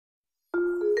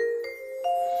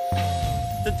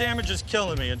The damage is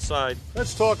killing me inside.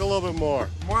 Let's talk a little bit more.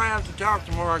 The more I have to talk,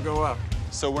 the more I go up.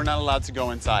 So we're not allowed to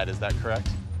go inside, is that correct?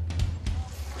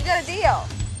 We got a deal.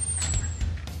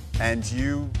 And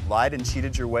you lied and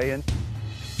cheated your way in?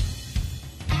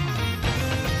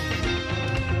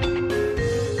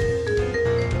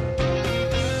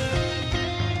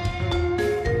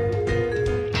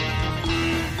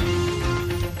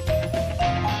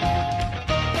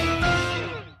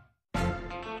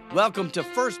 Welcome to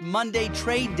First Monday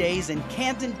Trade Days in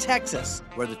Canton, Texas,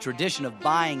 where the tradition of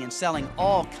buying and selling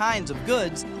all kinds of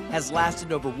goods has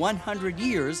lasted over 100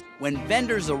 years when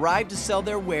vendors arrived to sell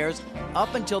their wares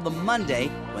up until the Monday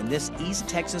when this East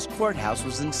Texas courthouse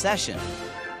was in session.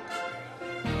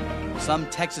 Some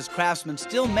Texas craftsmen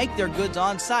still make their goods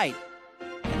on site,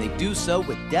 and they do so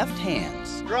with deft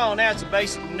hands. Drawing out's a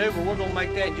basic maneuver. We're gonna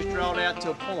make that just draw it out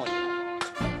to a point.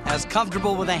 As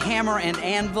comfortable with a hammer and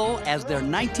anvil as their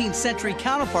 19th century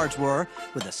counterparts were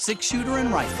with a 6-shooter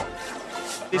and rifle.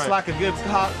 It's like a good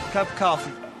hot cup of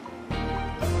coffee.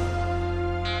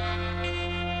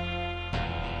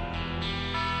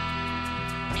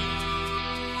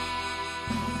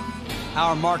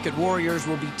 Our market warriors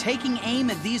will be taking aim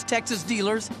at these Texas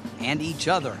dealers and each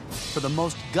other for the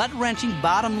most gut-wrenching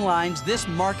bottom lines this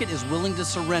market is willing to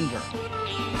surrender.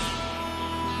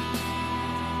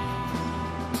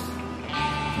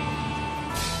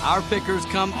 Our pickers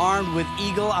come armed with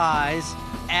eagle eyes,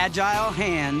 agile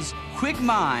hands, quick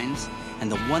minds,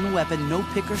 and the one weapon no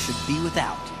picker should be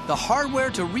without: the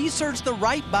hardware to research the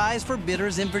right buys for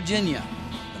bidders in Virginia.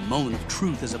 The moment of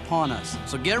truth is upon us,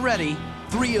 so get ready.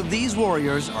 3 of these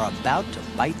warriors are about to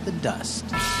bite the dust.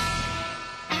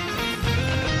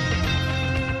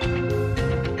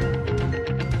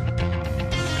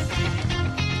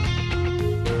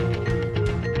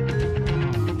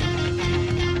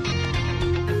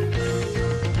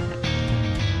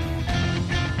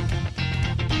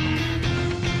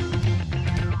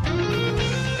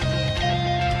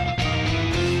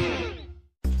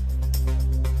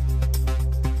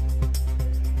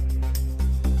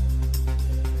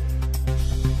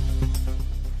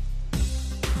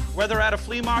 Whether at a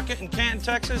flea market in Canton,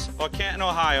 Texas, or Canton,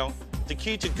 Ohio, the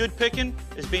key to good picking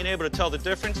is being able to tell the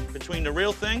difference between the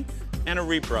real thing and a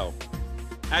repro.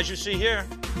 As you see here,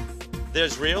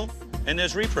 there's real and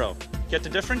there's repro. Get the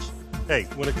difference? Hey,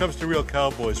 when it comes to real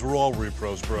cowboys, we're all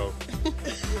repros, bro.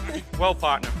 Well,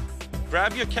 partner,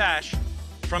 grab your cash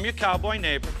from your cowboy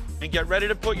neighbor and get ready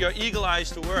to put your eagle eyes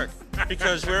to work,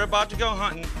 because we're about to go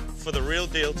hunting for the real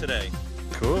deal today.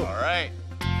 Cool. All right.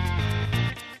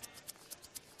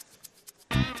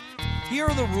 Here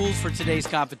are the rules for today's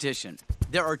competition.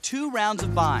 There are 2 rounds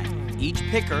of buying. Each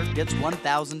picker gets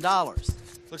 $1,000.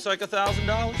 Looks like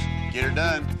 $1,000. Get her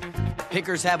done.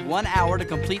 Pickers have 1 hour to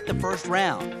complete the first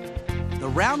round. The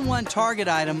round 1 target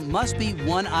item must be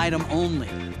 1 item only,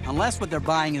 unless what they're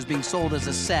buying is being sold as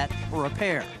a set or a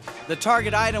pair. The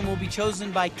target item will be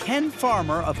chosen by Ken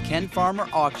Farmer of Ken Farmer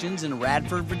Auctions in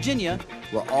Radford, Virginia,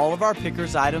 where all of our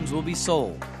pickers' items will be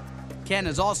sold. Ken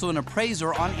is also an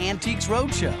appraiser on Antiques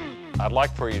Roadshow. I'd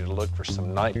like for you to look for some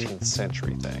 19th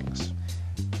century things.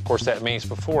 Of course, that means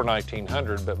before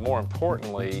 1900, but more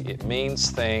importantly, it means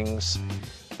things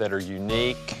that are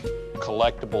unique,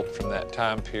 collectible from that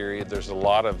time period. There's a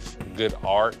lot of good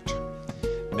art,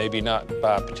 maybe not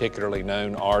by a particularly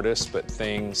known artist, but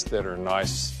things that are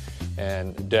nice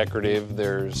and decorative.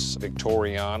 There's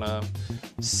Victoriana,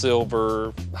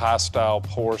 silver, high-style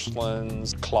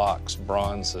porcelains, clocks,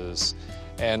 bronzes,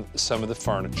 and some of the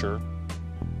furniture.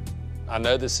 I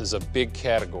know this is a big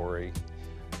category,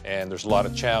 and there's a lot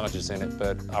of challenges in it,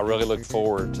 but I really look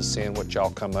forward to seeing what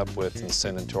y'all come up with and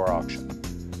sending to our auction.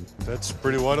 That's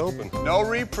pretty wide open. No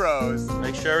repros.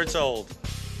 Make sure it's old.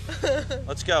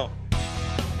 Let's go.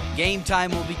 Game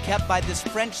time will be kept by this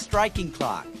French striking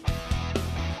clock.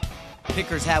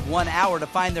 Pickers have 1 hour to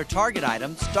find their target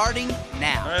item, starting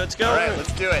now. All right, let's go. All right,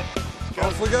 let's do it.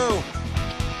 Off we go.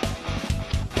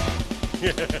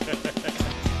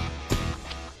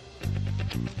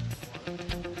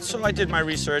 So I did my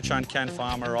research on Ken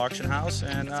Farmer Auction House,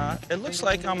 and it looks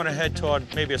like I'm gonna head toward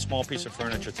maybe a small piece of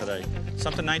furniture today.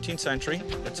 Something 19th century,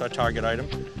 that's our target item,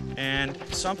 and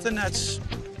something that's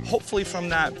hopefully from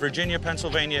that Virginia,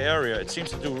 Pennsylvania area. It seems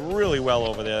to do really well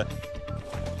over there.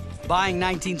 Buying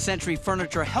 19th century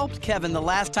furniture helped Kevin the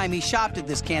last time he shopped at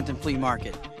this Canton flea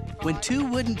market, when 2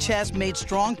 wooden chests made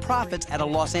strong profits at a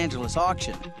Los Angeles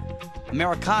auction.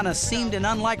 Americana seemed an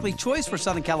unlikely choice for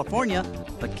Southern California,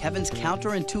 but Kevin's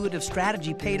counterintuitive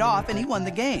strategy paid off and he won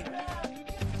the game.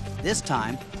 This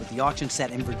time, with the auction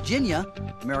set in Virginia,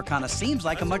 Americana seems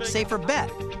like a much safer bet.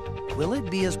 Will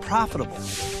it be as profitable?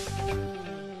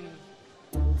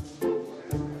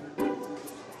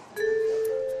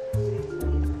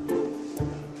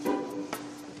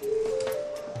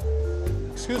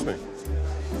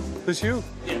 This you?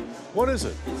 Yeah. What is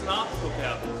it? It's an optical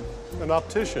cabinet. An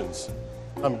optician's.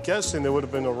 I'm guessing there would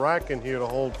have been a rack in here to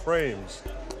hold frames,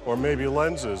 or maybe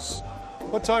lenses.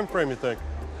 What time frame you think?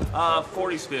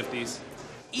 40s, 50s.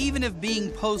 Even if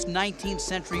being post-19th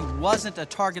century wasn't a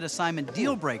target assignment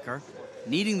deal breaker,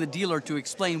 needing the dealer to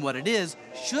explain what it is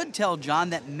should tell John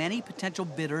that many potential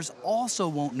bidders also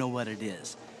won't know what it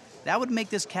is. That would make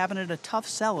this cabinet a tough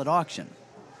sell at auction.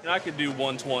 I could do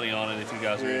 120 on it if you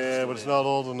guys are interested. Yeah, but it's not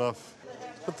old enough.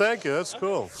 But thank you, that's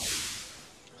cool.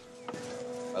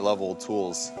 I love old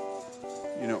tools.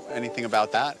 You know anything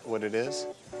about that, what it is?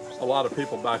 A lot of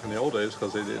people back in the old days,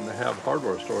 because they didn't have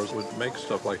hardware stores, would make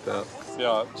stuff like that.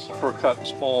 Yeah, it's for cutting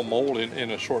small mold in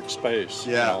a short space.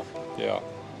 Yeah. You know? Yeah.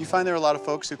 You find there are a lot of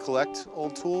folks who collect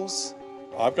old tools?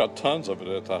 I've got tons of it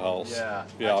at the house. Yeah.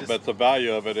 Yeah, but the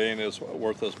value of it ain't as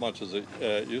worth as much as it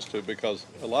used to, because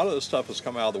a lot of this stuff has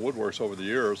come out of the woodworks over the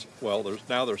years. Well,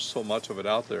 there's so much of it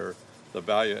out there. The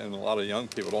value, and a lot of young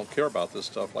people don't care about this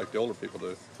stuff like the older people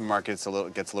do. The market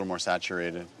gets a little more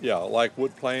saturated. Yeah, like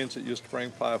wood planes that used to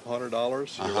bring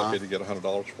 $500, you're lucky to get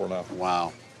 $100 for now.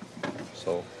 Wow.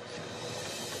 So.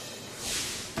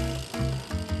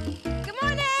 Good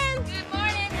morning. Good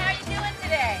morning. How are you doing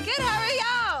today? Good, how are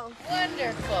y'all?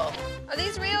 Wonderful. Are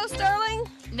these real sterling?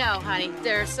 No, honey,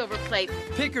 they're silver plate.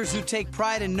 Pickers who take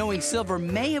pride in knowing silver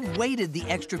may have waited the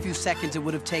extra few seconds it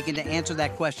would have taken to answer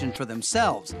that question for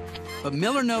themselves. But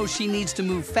Miller knows she needs to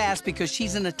move fast because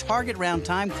she's in a target round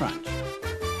time crunch.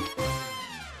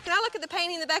 Can I look at the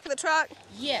painting in the back of the truck?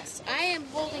 Yes, I am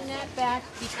holding that back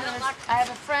because I have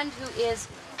a friend who is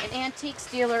an antiques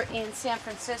dealer in San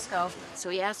Francisco,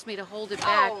 so he asked me to hold it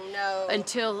back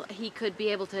until he could be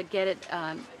able to get it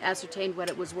ascertained what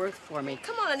it was worth for me.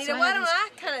 Come on, Anita, So why don't I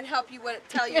kind of help you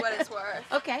tell you what it's worth?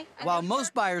 Okay. While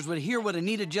most buyers would hear what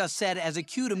Anita just said as a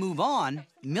cue to move on,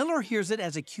 Miller hears it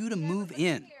as a cue to move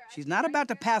in. She's not about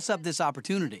to pass up this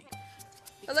opportunity.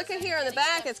 Well, look at here on the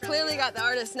back, it's clearly got the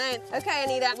artist's name. Okay,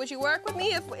 Anita, would you work with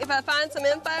me if I find some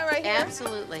info right here?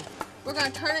 Absolutely. We're gonna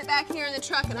turn it back here in the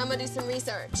truck and I'm gonna do some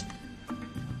research.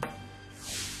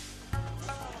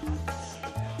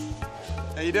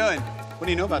 How you doing? What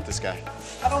do you know about this guy?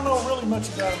 I don't know really much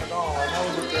about him at all. I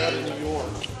know that they're out of New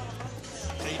York,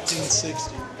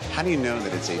 1860. How do you know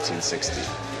that it's 1860?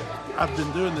 I've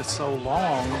been doing this so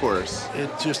long. Of course. It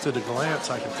just at a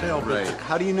glance I can tell. But Right.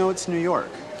 How do you know it's New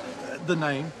York? the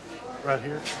name, right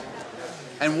here.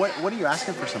 And what are you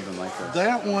asking for something like this?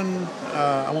 That one,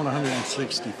 I want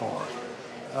 160 for.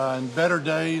 In better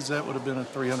days, that would have been a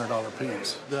 $300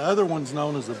 piece. The other one's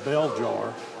known as a bell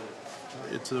jar.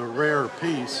 It's a rare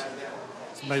piece.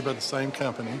 It's made by the same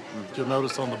company. You'll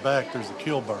notice on the back there's a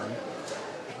kill burn.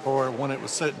 Or when it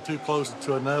was sitting too close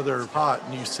to another pot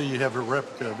and you see you have a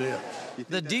replica of it.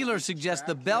 The dealer suggests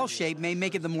the bell shape may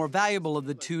make it the more valuable of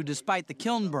the two despite the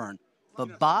kiln burn.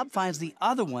 But Bob finds the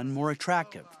other one more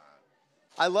attractive.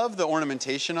 I love the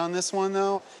ornamentation on this one,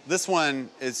 though. This one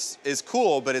is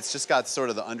cool, but it's just got sort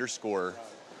of the underscore.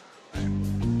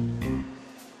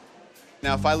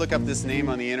 Now, if I look up this name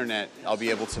on the internet, I'll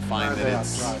be able to find that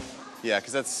it's... Right. Yeah,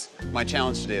 because that's my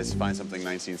challenge today is to find something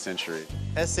 19th century.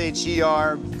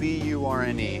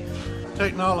 S01E10.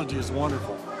 Technology is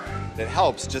wonderful. It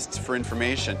helps just for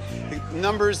information. The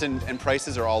numbers and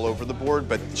prices are all over the board,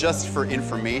 but just for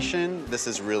information, this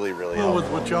is really, really Well,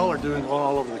 helpful. with what y'all are doing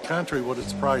all over the country, what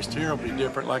it's priced here will be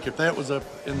different. Like if that was up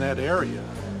in that area,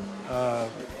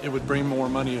 it would bring more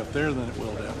money up there than it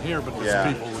will down here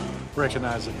because people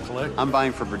recognize it and collect it. I'm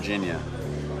buying for Virginia.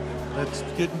 That's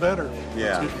getting better.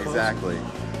 Yeah, exactly.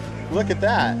 Look at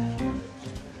that.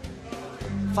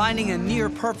 Finding a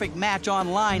near-perfect match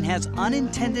online has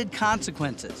unintended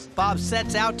consequences. Bob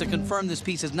sets out to confirm this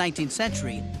piece is 19th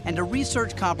century and to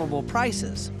research comparable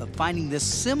prices, but finding this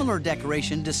similar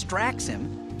decoration distracts him,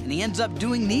 and he ends up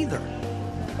doing neither.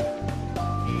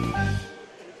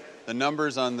 The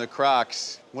numbers on the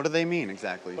Crocs, what do they mean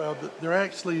exactly? Well, they're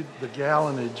actually the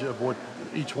gallonage of what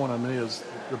each one of them is.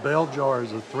 The bell jar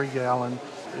is a 3-gallon.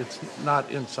 It's not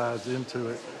incised into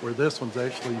it, where this one's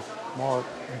actually marked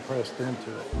and pressed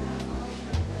into it.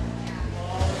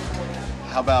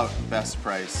 How about best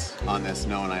price on this,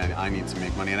 knowing I need to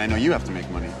make money, and I know you have to make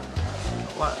money?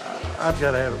 Well, I've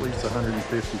got to have at least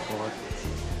 150 for it.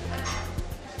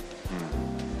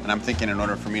 And I'm thinking in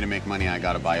order for me to make money, I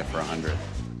got to buy it for 100.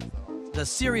 The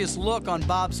serious look on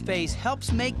Bob's face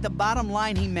helps make the bottom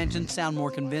line he mentioned sound more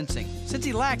convincing. Since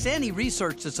he lacks any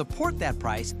research to support that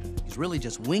price, he's really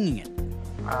just winging it.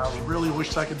 I really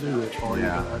wish I could do that for you,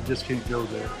 but I just can't go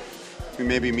there. We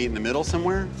maybe meet in the middle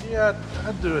somewhere? Yeah,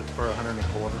 I'd do it for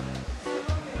 125.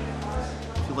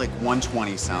 I feel like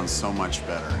 120 sounds so much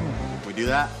better. We do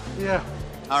that? Yeah.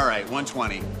 All right,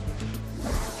 120.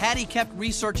 Had he kept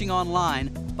researching online,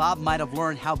 Bob might have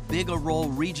learned how big a role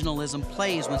regionalism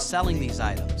plays when selling these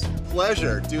items.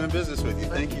 Pleasure doing business with you.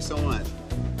 Thank you so much.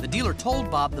 The dealer told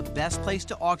Bob the best place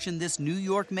to auction this New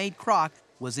York-made crock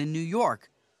was in New York.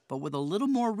 But with a little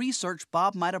more research,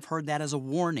 Bob might have heard that as a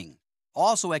warning.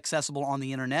 Also accessible on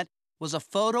the internet was a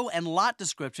photo and lot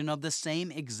description of the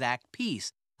same exact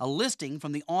piece, a listing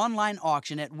from the online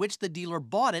auction at which the dealer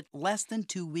bought it less than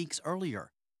 2 weeks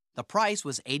earlier. The price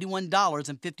was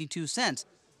 $81.52,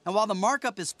 and while the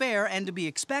markup is fair and to be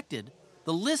expected,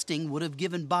 the listing would have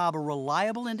given Bob a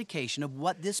reliable indication of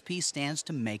what this piece stands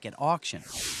to make at auction.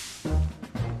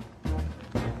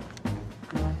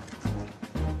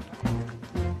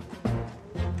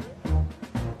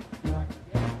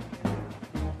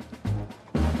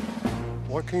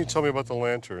 What can you tell me about the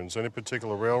lanterns? Any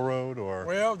particular railroad or?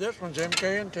 Well, this one's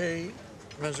MK&T,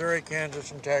 Missouri,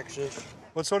 Kansas, and Texas.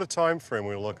 What sort of time frame are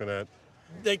we looking at?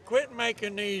 They quit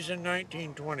making these in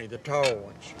 1920, the tall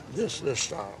ones, this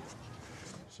style.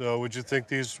 So would you think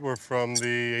these were from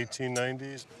the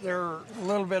 1890s? They're a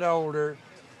little bit older.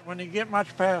 When you get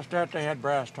much past that, they had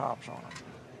brass tops on them.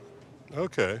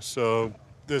 Okay, so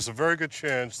there's a very good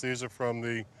chance these are from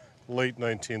the late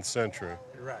 19th century.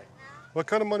 Right. What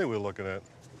kind of money are we looking at?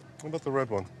 What about the red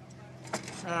one?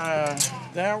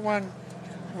 That one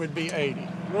would be 80.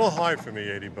 A little high for me,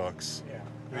 80 bucks. Yeah.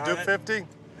 We do 50?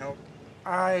 Nope.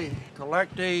 I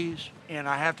collect these, and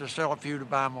I have to sell a few to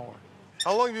buy more.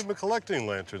 How long have you been collecting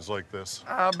lanterns like this?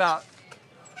 About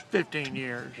 15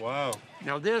 years. Wow.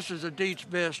 Now, this is a Dietz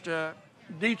Vista.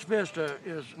 Dietz Vista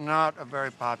is not a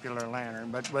very popular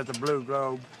lantern, but with a blue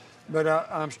globe. But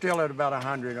I'm still at about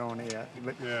 100 on it.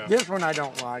 But yeah. This one I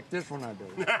don't like. This one I do.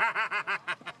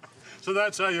 So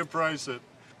that's how you price it.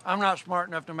 I'm not smart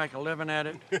enough to make a living at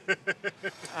it.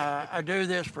 I do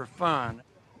this for fun.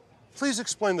 Please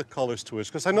explain the colors to us,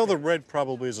 because I know the red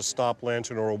probably is a stop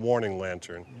lantern or a warning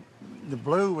lantern. The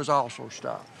blue was also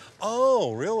stop.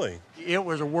 Oh, really? It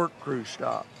was a work crew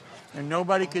stop, and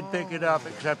nobody could pick it up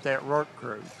except that work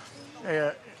crew.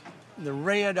 The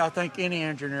red, I think any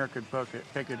engineer could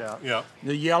pick it up. Yeah.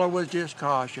 The yellow was just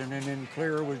caution, and then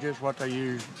clear was just what they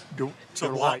used to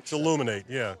light. To illuminate,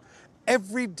 yeah.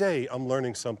 Every day I'm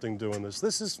learning something doing this.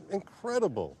 This is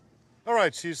incredible. All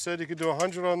right, so you said you could do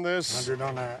 100 on this. 100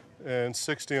 on that. And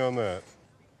 60 on that.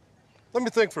 Let me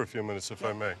think for a few minutes, if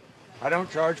I may. I don't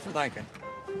charge for thinking.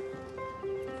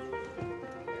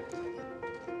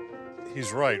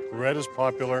 He's right. Red is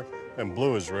popular and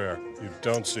blue is rare. You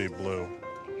don't see blue.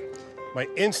 My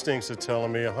instincts are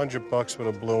telling me 100 bucks with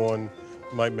a blue one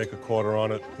might make a quarter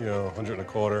on it, 100 and a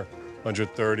quarter,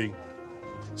 130.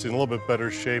 It's in a little bit better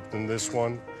shape than this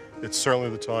one. It's certainly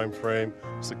the time frame.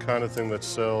 It's the kind of thing that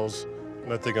sells,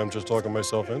 and I think I'm just talking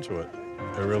myself into it.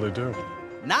 I really do.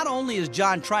 Not only is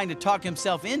John trying to talk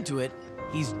himself into it,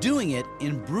 he's doing it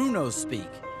in Bruno speak.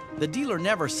 The dealer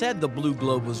never said the blue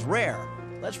globe was rare.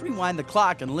 Let's rewind the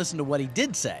clock and listen to what he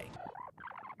did say.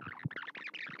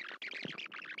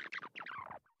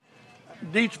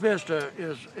 Dietz Vista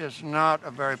is not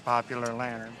a very popular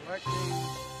lantern.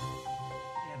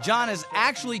 John is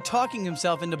actually talking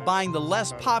himself into buying the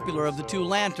less popular of the two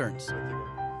lanterns.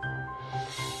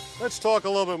 Let's talk a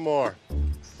little bit more.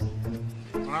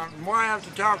 Well, the more I have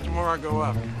to talk, the more I go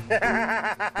up.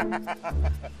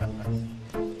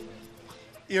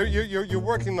 You're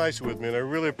working nicely with me, and I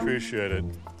really appreciate it.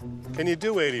 Can you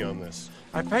do 80 on this?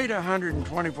 I paid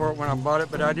 $120 for it when I bought it,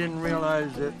 but I didn't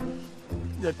realize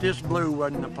that this blue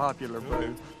wasn't a popular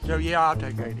blue. So yeah, I'll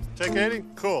take 80. Take 80?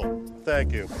 Cool.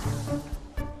 Thank you.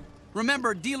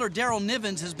 Remember, dealer Daryl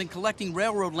Nivens has been collecting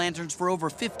railroad lanterns for over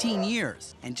 15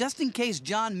 years. And just in case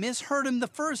John misheard him the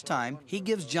first time, he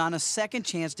gives John a second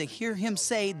chance to hear him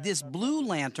say this blue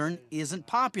lantern isn't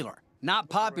popular. Not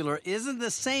popular isn't the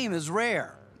same as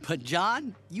rare. But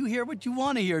John, you hear what you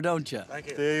want to hear, don't you?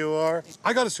 Thank you. There you are.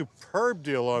 I got a superb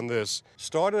deal on this.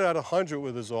 Started at 100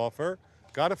 with his offer,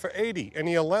 got it for 80, and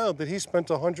he allowed that he spent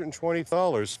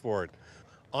 $120 for it.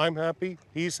 I'm happy,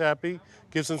 he's happy,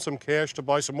 gives him some cash to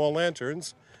buy some more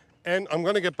lanterns, and I'm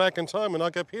going to get back in time and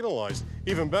not get penalized.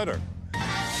 Even better.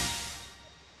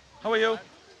 How are you?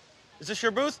 Is this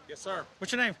your booth? Yes, sir.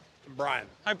 What's your name? Brian.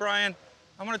 Hi, Brian.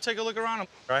 I want to take a look around.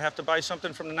 I have to buy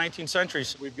something from the 19th century.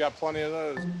 We've got plenty of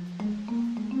those.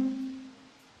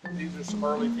 These are some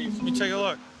early pieces. Let me take a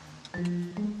look.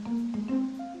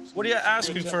 What are you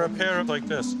asking for a pair of like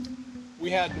this? We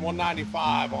had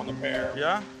 $195 on the pair.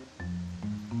 Yeah?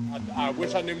 I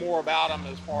wish I knew more about them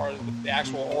as far as the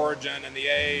actual origin and the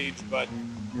age, but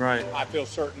right. I feel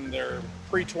certain they're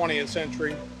pre-20th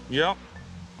century. Yep.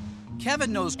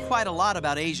 Kevin knows quite a lot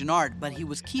about Asian art, but he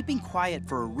was keeping quiet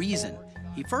for a reason.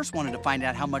 He first wanted to find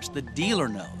out how much the dealer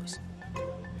knows.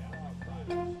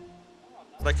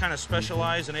 I kind of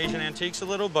specialize in Asian antiques a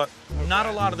little, but not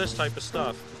a lot of this type of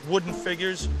stuff. Wooden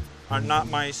figures are not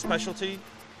my specialty.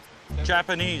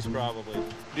 Japanese, probably.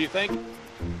 Do you think?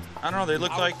 I don't know, they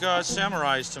look like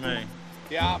samurais to me.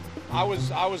 Yeah, I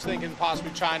was thinking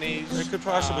possibly Chinese. It could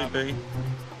possibly be.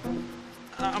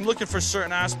 I'm looking for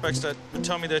certain aspects that would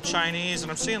tell me they're Chinese, and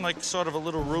I'm seeing like sort of a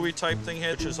little rui type thing here,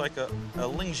 which is like a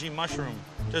lingji mushroom.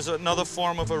 There's another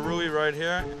form of a rui right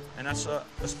here, and that's a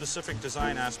specific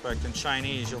design aspect in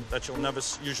Chinese that you'll never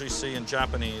usually see in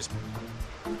Japanese.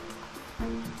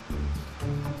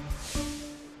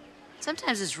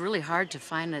 Sometimes it's really hard to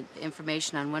find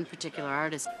information on one particular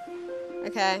artist.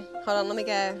 Okay, hold on, let me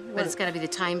go. But it's got to be the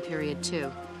time period,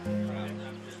 too.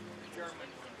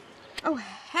 Oh,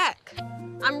 heck.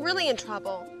 I'm really in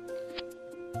trouble.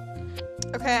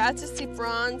 Okay, I just see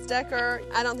Franz Decker.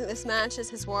 I don't think this matches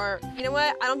his work. You know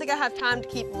what? I don't think I have time to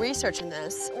keep researching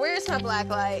this. Where's my black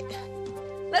light?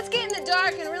 Let's get in the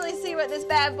dark and really see what this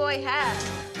bad boy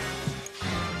has.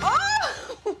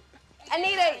 Oh!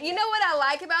 Anita, you know what I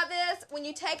like about this? When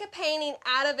you take a painting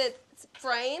out of its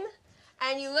frame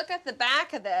and you look at the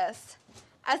back of this,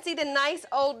 I see the nice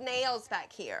old nails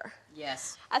back here.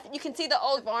 Yes. You can see the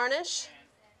old varnish.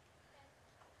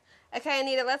 Okay,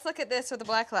 Anita, let's look at this with the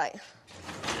black light.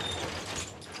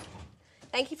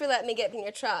 Thank you for letting me get in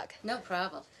your truck. No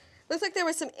problem. Looks like there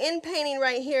was some in-painting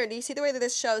right here. Do you see the way that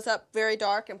this shows up very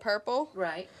dark and purple?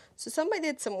 Right. So somebody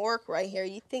did some work right here.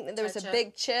 You think that there was a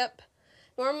big chip?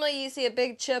 Normally you see a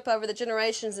big chip over the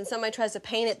generations and somebody tries to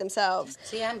paint it themselves.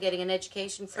 See, I'm getting an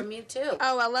education from you, too.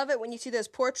 Oh, I love it when you see those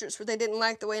portraits where they didn't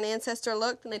like the way an ancestor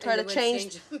looked and they try to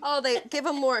change. Oh, they give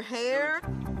them more hair.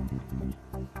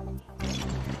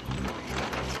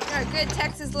 You're a good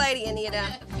Texas lady,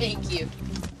 Anita. Thank you.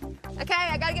 Okay,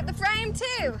 I gotta get the frame,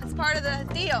 too. It's part of the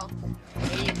deal.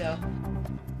 There you go.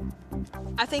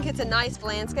 I think it's a nice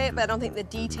landscape, but I don't think the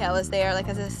detail is there. Like,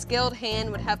 as a skilled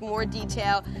hand would have more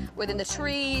detail within the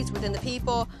trees, within the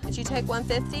people. Did you take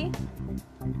 150?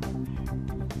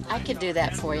 I could do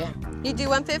that for you. You do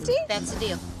 150? That's the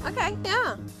deal. Okay,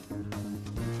 yeah.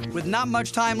 With not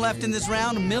much time left in this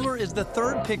round, Miller is the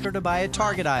third picker to buy a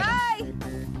Target item. Hi!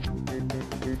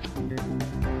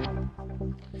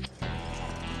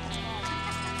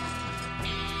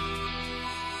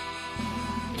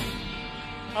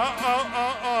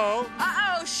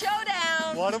 Uh-oh,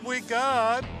 showdown. What have we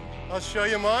got? I'll show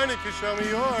you mine, you can show me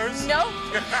yours. Nope.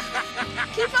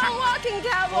 Keep on walking,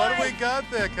 cowboy. What do we got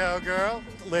there, cowgirl?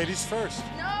 Ladies first.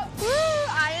 Nope. Woo,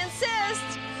 I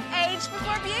insist. Age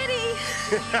before beauty.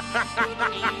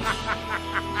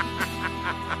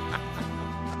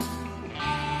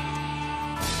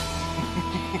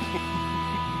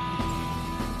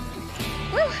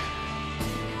 Woo.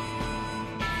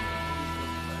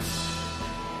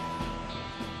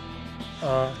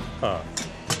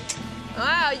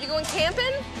 Wow, you going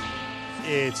camping?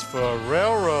 It's for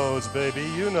railroads, baby.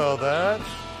 You know that.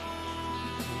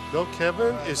 No,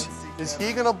 Kevin? Is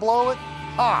he gonna blow it?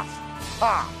 Ha!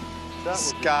 Ha!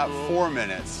 Scott, 4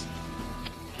 minutes.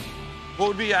 What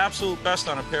would be your absolute best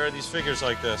on a pair of these figures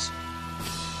like this?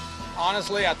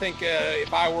 Honestly, I think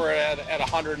if I were at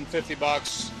 150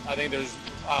 bucks, I think there's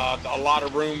a lot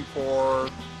of room for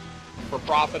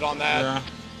profit on that. Yeah.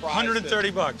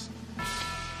 130 bucks.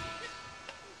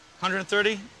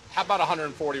 130? How about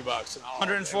 140 bucks?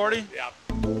 140? Yeah.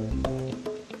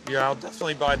 Yeah, I'll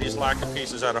definitely buy these lacquer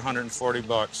pieces at 140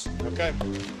 bucks. Okay.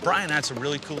 Brian had some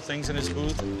really cool things in his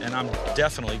booth, and I'm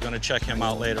definitely going to check him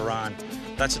out later on.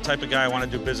 That's the type of guy I want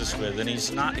to do business with, and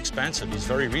he's not expensive. He's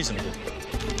very reasonable.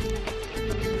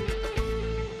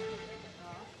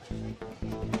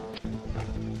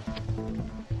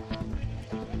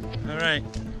 All right,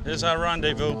 here's our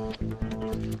rendezvous.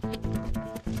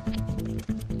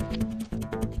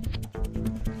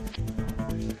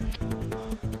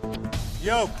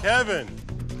 Yo, Kevin.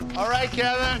 All right,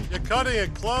 Kevin. You're cutting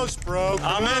it close, bro.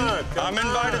 I'm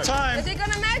in by the time. Is he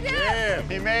gonna make it? Yeah.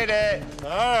 He made it. All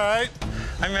right.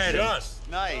 I made it.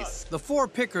 Nice. The four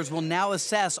pickers will now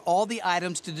assess all the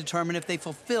items to determine if they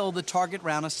fulfill the target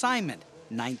round assignment,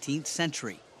 19th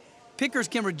century. Pickers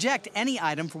can reject any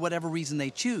item for whatever reason they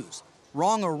choose.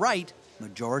 Wrong or right,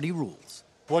 majority rules.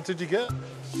 What did you get?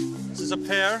 This is a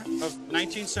pair of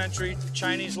 19th century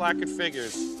Chinese lacquered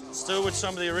figures, still with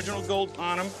some of the original gold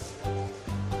on them.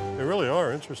 They really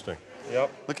are interesting. Yep.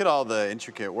 Look at all the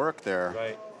intricate work there.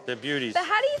 Right. They're beauties. But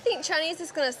how do you think Chinese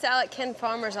is gonna sell at Ken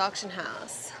Farmer's auction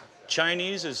house?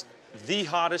 Chinese is the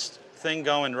hottest thing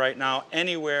going right now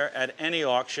anywhere at any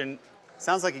auction.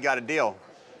 Sounds like you got a deal.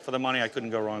 For the money, I couldn't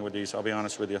go wrong with these, I'll be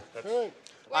honest with you.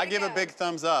 I give a big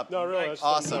thumbs up. No, really, that's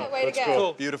awesome. Yeah, way to go.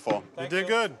 Cool. Beautiful. You did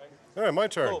good. All right, my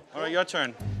turn. Cool. All right, your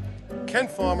turn. Ken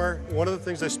Farmer, one of the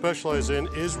things they specialize in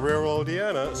is rare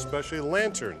Rhodiana, especially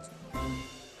lanterns.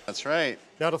 That's right.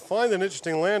 Now, to find an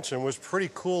interesting lantern was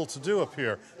pretty cool to do up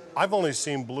here. I've only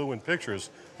seen blue in pictures.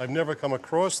 I've never come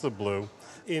across the blue.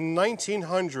 In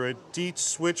 1900, Dietz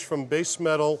switched from base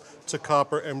metal to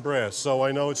copper and brass. So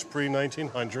I know it's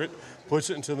pre-1900, puts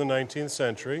it into the 19th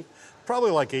century,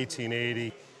 probably like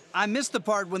 1880. I missed the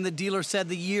part when the dealer said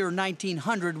the year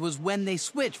 1900 was when they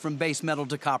switched from base metal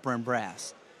to copper and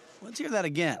brass. Let's hear that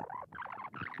again.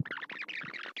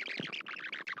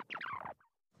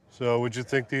 So would you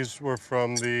think these were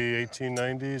from the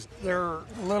 1890s? They're a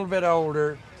little bit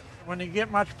older. When you get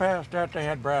much past that, they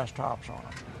had brass tops on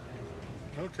them.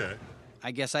 Okay.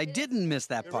 I guess I didn't miss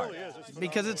that part,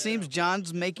 because it seems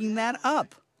John's making that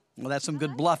up. Well, that's some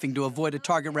good bluffing to avoid a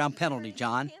target round penalty,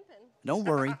 John. Don't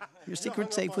worry, your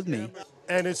secret's safe with me.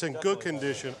 And it's in good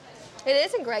condition. It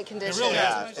is in great condition.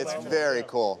 Yeah, it's very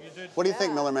cool. What do you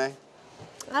think, Miller May?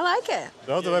 I like it.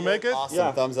 Oh, did I make it? Awesome.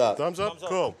 Yeah. Thumbs up. Thumbs up?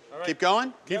 Cool. Keep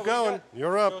going? Keep going.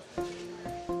 You're up.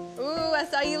 Ooh, I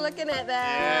saw you looking at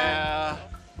that.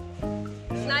 Yeah.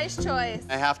 Nice choice.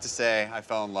 I have to say, I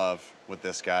fell in love with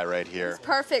this guy right here. It's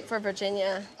perfect for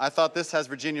Virginia. I thought this has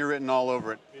Virginia written all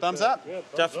over it. Thumbs up.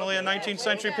 Definitely a 19th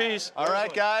century piece. All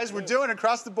right, guys, we're doing it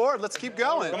across the board. Let's keep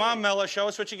going. Come on, Miller, show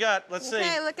us what you got. Let's see.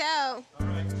 Okay, look out.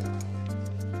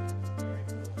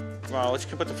 Wow, let's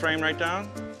put the frame right down.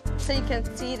 So you can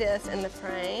see this in the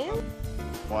frame.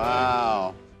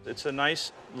 Wow. It's a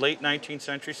nice late 19th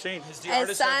century scene. And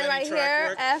sign right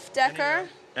here, F. Decker.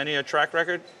 Any track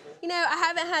record? You know, I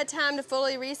haven't had time to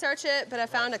fully research it, but I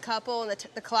found a couple, and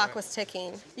the clock was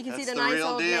ticking. You can see the nice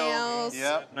old nails.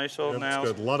 Yep. Nice old That's nails.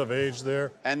 good. A lot of age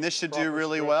there. And this should do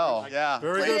really well. Yeah.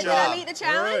 Very Great good Did I job. meet the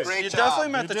challenge? Great You job.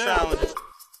 definitely met You the did. challenge.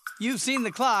 You've seen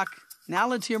the clock. Now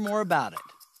let's hear more about it.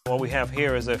 What we have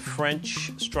here is a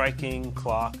French striking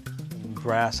clock,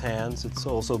 brass hands. It's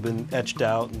also been etched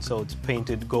out, and so it's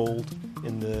painted gold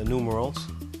in the numerals.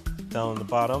 Down on the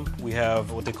bottom, we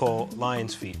have what they call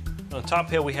lion's feet. On top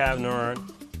here, we have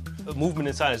the movement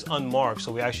inside is unmarked, so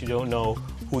we actually don't know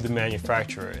who the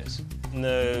manufacturer is. In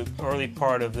the early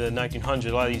part of the 1900s,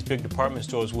 a lot of these big department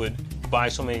stores would buy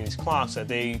so many of these clocks that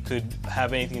they could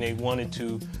have anything they wanted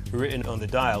to written on the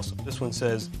dials. This one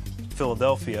says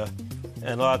Philadelphia,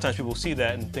 and a lot of times people see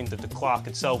that and think that the clock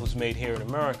itself was made here in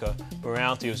America. But in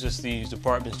reality, it was just these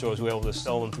department stores who were able to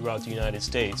sell them throughout the United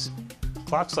States.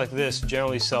 Clocks like this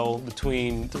generally sell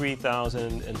between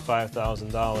 $3,000 and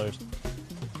 $5,000.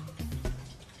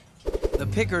 The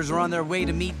pickers are on their way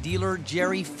to meet dealer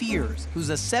Jerry Fears, who's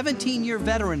a 17-year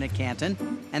veteran at Canton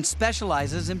and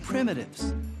specializes in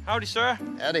primitives. Howdy, sir.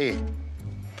 Eddie.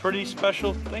 Pretty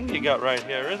special thing you got right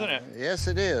here, isn't it? Yes,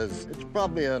 it is. It's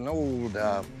probably an old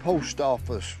post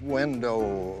office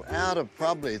window out of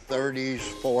probably 30s,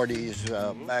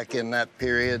 40s, back in that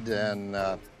period. And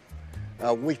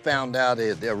we found out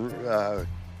it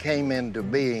came into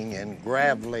being in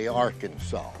Gravely,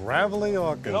 Arkansas. Gravely,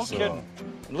 Arkansas. No kidding.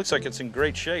 It looks like it's in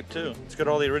great shape, too. It's got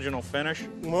all the original finish.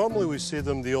 Normally we see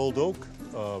them, the old oak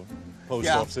post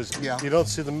Yeah, offices. yeah. You don't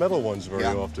see the metal ones very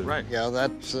often. Right. Yeah,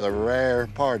 that's a rare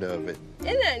part of it.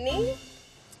 Isn't that neat?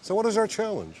 So what is our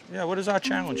challenge? Yeah, what is our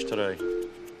challenge today?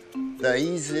 The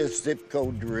easiest zip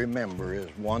code to remember is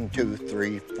 1, 2,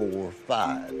 3, 4,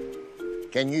 5.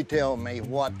 Can you tell me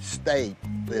what state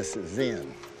this is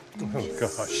in? Oh,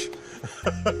 gosh.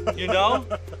 You know?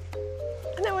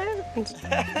 No, it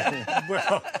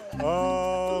Well,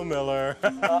 oh, Miller.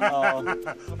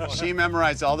 Uh-oh. She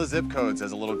memorized all the zip codes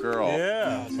as a little girl.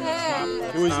 Yeah.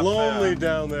 Hey. It was lonely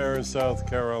down there in South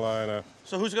Carolina.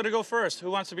 So who's going to go first?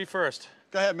 Who wants to be first?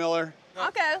 Go ahead, Miller.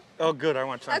 I'll go. Oh, good. I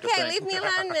want time to Okay, think. leave me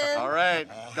alone then. All right.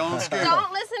 Don't scoot.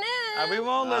 Don't listen in. We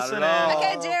won't Not listen at in. all.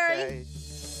 Okay, Jerry. Okay.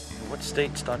 What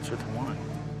state starts with 1?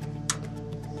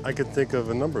 I could think of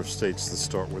a number of states that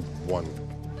start with 1.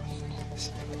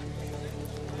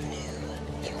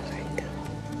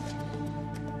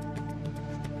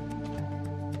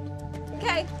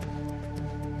 Okay.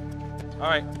 All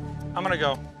right. I'm going to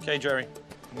go. Okay, Jerry.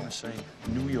 I'm going to say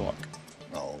New York.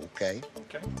 Oh, okay.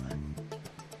 Okay.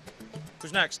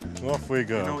 Who's next? Off we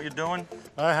go. You know what you're doing?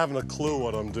 I haven't a clue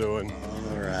what I'm doing.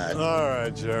 All right. All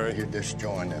right, Jerry. You're just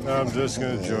joining. I'm just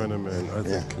going to join him in. I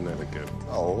think Connecticut.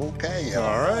 Oh, okay.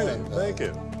 All right. Thank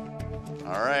you.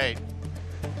 All right.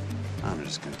 I'm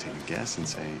just going to take a guess and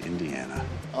say Indiana.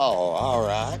 Oh, all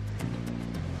right.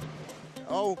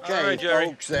 Okay, All right, Jerry.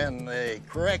 folks, and the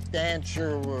correct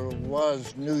answer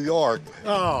was New York.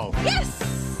 Oh. Yes!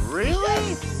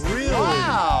 Really? Really?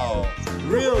 Wow.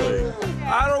 Really?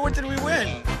 I don't know, what did we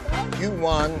win? You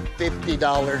won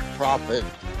 $50 profit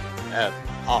at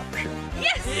auction.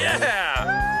 Yes! Yeah!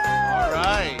 All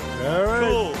right. All right.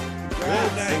 Cool.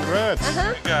 Congrats.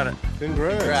 Uh-huh. We got it.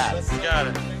 Congrats. We got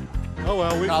it. Oh,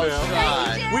 well, we All failed.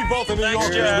 right. We both in New Thanks,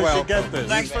 York Jeff. we should get this.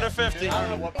 Thanks for the 50.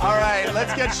 All right,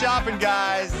 let's get shopping,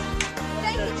 guys.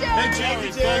 Thank you, Jerry. Hey,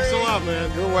 Jerry, thanks a lot, man.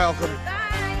 You're welcome. Bye.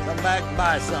 Come back and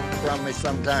buy something from me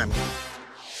sometime.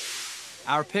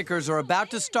 Our pickers are about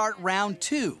to start round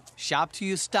 2, Shop Till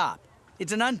You Stop.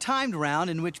 It's an untimed round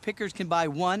in which pickers can buy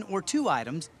 1 or 2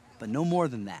 items, but no more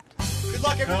than that. Good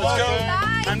luck, everybody. Let's go.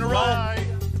 Bye. Time to roll. Bye.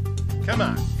 Come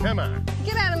on, come on.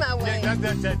 Get out of my way.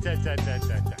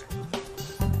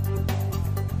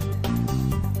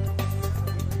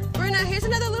 Bruno, here's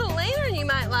another little lantern you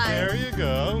might like. There you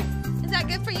go. Is that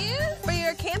good for you? For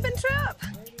your camping trip?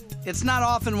 It's not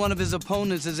often one of his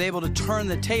opponents is able to turn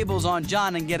the tables on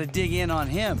John and get a dig in on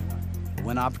him. But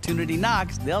when opportunity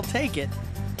knocks, they'll take it.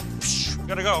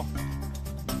 Gotta go.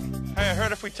 Hey, I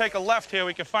heard if we take a left here,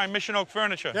 we can find Mission Oak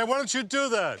Furniture. Yeah, why don't you do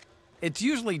that? It's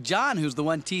usually John who's the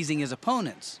one teasing his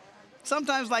opponents.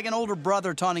 Sometimes like an older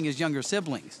brother taunting his younger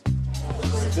siblings.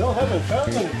 Still haven't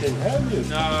found anything, have you?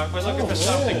 No, we're looking for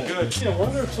something good. Yeah, I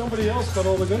wonder if somebody else got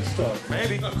all the good stuff.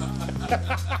 Maybe.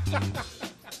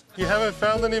 You haven't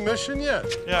found any mission yet?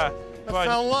 Yeah. I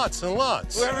found lots and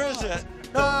lots. Where is it?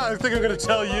 I think I'm going to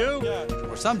tell you. Yeah.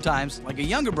 Or sometimes, like a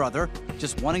younger brother,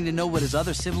 just wanting to know what his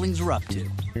other siblings are up to.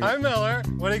 Hi, Miller.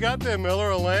 What do you got there, Miller?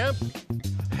 A lamp?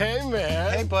 Hey,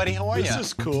 man. Hey, buddy, how are you? This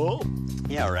is cool.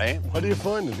 Yeah, right. What are you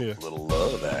finding here? Little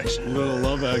love action. Little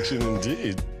love action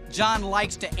indeed. John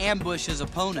likes to ambush his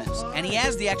opponents, and he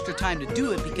has the extra time to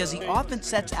do it because he often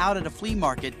sets out at a flea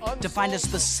market to find a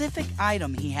specific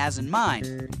item he has in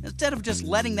mind, instead of just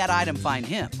letting that item find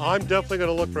him. I'm definitely going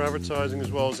to look for advertising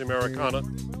as well as the Americana.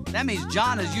 That means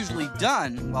John is usually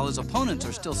done while his opponents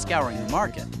are still scouring the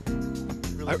market.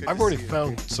 I've already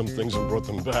found some things and brought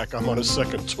them back. I'm on a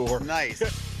second tour. Nice.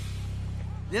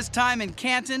 This time in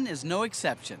Canton is no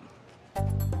exception.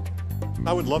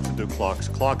 I would love to do clocks.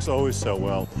 Clocks always sell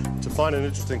well. To find an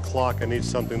interesting clock, I need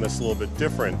something that's a little bit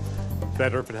different.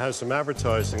 Better if it has some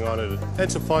advertising on it. And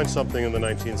to find something in the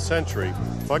 19th century.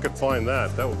 If I could find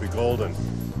that, that would be golden.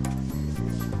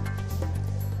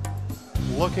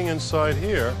 Looking inside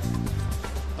here,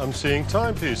 I'm seeing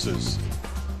timepieces.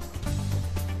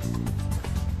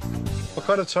 What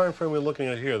kind of time frame are we looking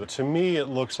at here? To me, it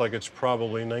looks like it's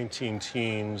probably 19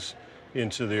 teens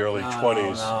into the early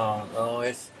 20s. No,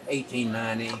 it's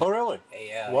 1890. Oh, really?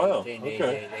 Yeah, Wow, 1888,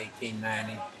 okay.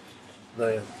 1890.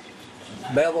 The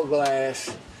bevel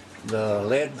glass, the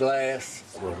lead glass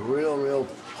was real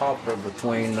popular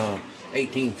between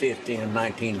 1850 and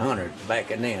 1900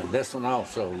 back in then. This one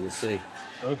also, you see.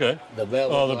 Okay. The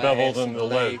bevel Oh, the glass beveled and the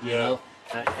lead, you yeah. know.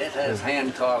 It has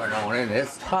hand carving on it.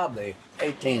 It's probably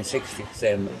 1860s,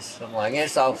 70s, something like that.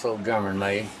 It's also German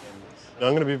made.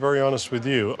 I'm going to be very honest with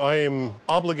you. I am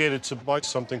obligated to buy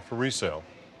something for resale.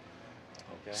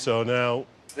 Okay. So now,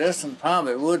 This one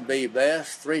probably would be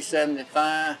best,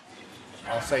 $375.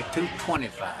 I'll say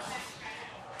 $225.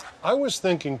 I was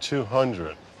thinking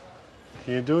 200.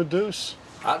 Can you do a deuce?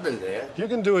 I'll do that. If you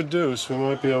can do a deuce, we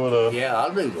might be able to Yeah,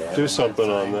 I'll do that. do something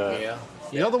on that. Yeah.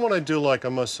 The other one I do like, I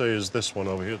must say, is this one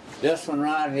over here. This one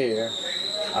right here,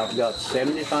 I've got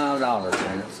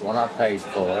 $75 in it. It's what I paid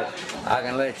for it. I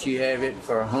can let you have it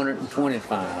for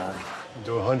 $125.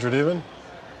 Do 100 even?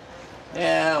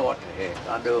 Yeah, what the heck?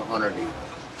 I'll do 100 even.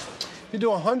 You do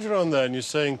 100 on that, and you're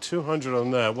saying 200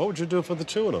 on that. What would you do for the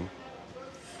two of them?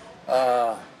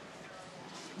 I'll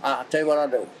tell you what I'll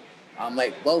do. I'll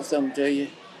make both of them to you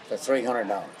for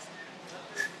 $300.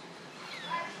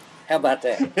 How about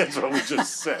that? That's what we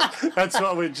just said. That's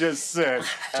what we just said.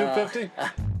 250?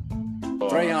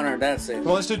 300, that's it.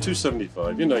 Well, let's do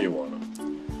 275. You know you want them.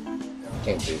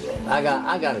 Can't do that. I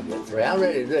got to get three. I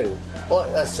really do. Well,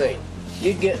 let's see.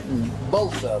 You're getting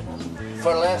both of them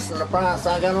for less than the price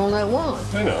I got on that one.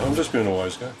 I know. I'm just being a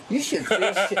wise guy. You should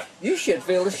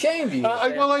feel ashamed of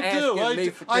yourself. Well, I do. asking me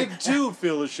for I do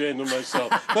feel ashamed of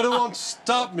myself, but it won't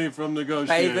stop me from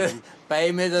negotiating.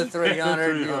 Pay me the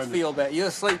 300. You'll 300. feel better. You'll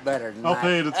sleep better tonight. I'll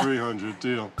pay you the 300.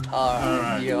 Deal. All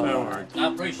right. yeah. That worked. I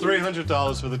appreciate it.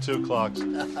 $300 for the two clocks.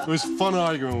 It was fun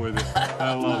arguing with you.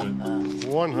 I love it.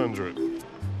 100.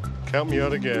 Count me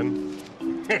out again.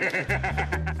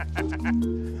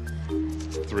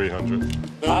 300.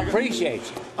 I appreciate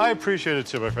you. I appreciate it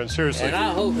too, my friend. Seriously. And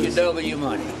I hope you double your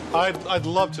money. I'd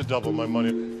love to double my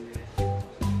money.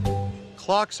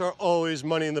 Clocks are always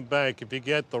money in the bank if you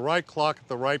get the right clock at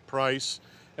the right price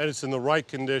and it's in the right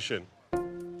condition.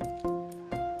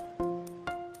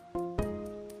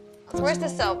 Where's the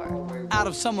silver? Out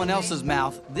of someone else's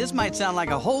mouth, this might sound like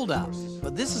a holdup,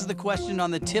 but this is the question on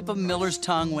the tip of Miller's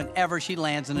tongue whenever she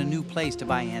lands in a new place to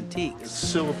buy antiques.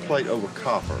 Silver plate over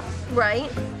copper. Right.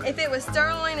 If it was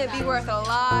sterling, it'd be worth a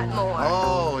lot more.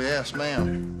 Oh, yes,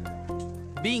 ma'am.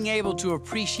 Being able to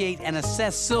appreciate and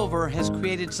assess silver has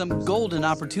created some golden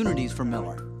opportunities for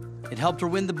Miller. It helped her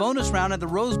win the bonus round at the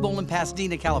Rose Bowl in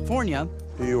Pasadena, California.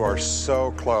 You are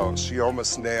so close. You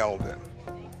almost nailed it.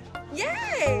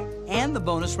 Yay! And the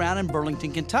bonus round in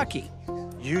Burlington, Kentucky.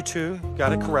 You two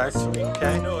got it correct,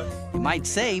 okay? You might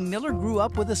say Miller grew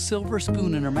up with a silver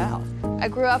spoon in her mouth. I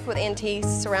grew up with antiques,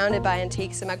 surrounded by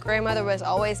antiques, and my grandmother was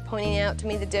always pointing out to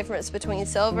me the difference between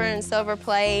silver and silver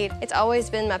plate. It's always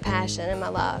been my passion and my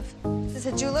love. Is this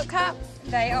a julep cup?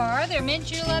 They are. They're mint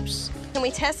juleps. Can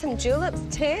we test some juleps,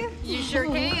 too? You sure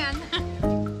can.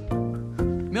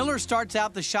 Miller starts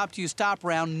out the shop till you stop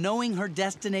round knowing her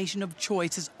destination of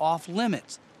choice is off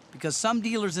limits because some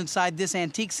dealers inside this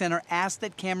antique center asked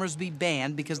that cameras be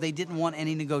banned because they didn't want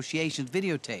any negotiations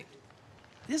videotaped.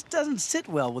 This doesn't sit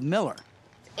well with Miller.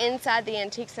 Inside the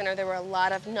antique center, there were a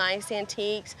lot of nice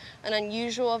antiques, an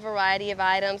unusual variety of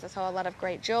items. I saw a lot of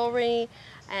great jewelry,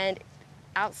 and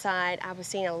outside, I was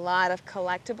seeing a lot of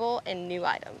collectible and new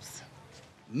items.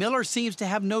 Miller seems to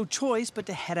have no choice but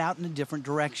to head out in a different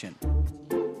direction.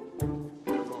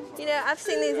 You know, I've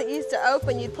seen these that used to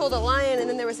open. You'd pull the line, and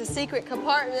then there was a secret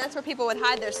compartment. That's where people would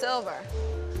hide their silver.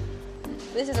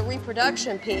 This is a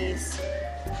reproduction piece.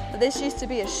 But this used to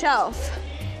be a shelf.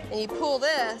 And you pull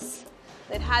this,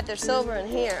 they'd hide their silver in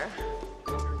here.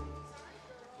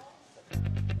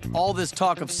 All this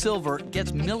talk of silver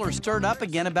gets Miller stirred up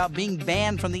again about being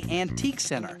banned from the antique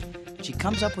center. She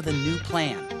comes up with a new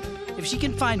plan. If she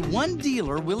can find one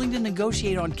dealer willing to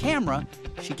negotiate on camera,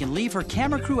 she can leave her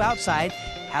camera crew outside,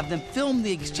 have them film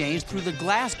the exchange through the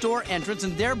glass door entrance,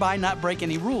 and thereby not break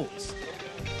any rules.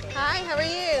 Hi, how are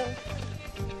you?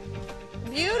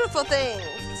 Beautiful things.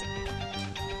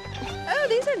 Oh,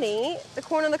 these are neat. The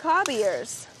corn on the cob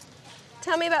ears.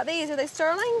 Tell me about these. Are they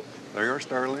sterling? They are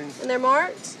sterling. And they're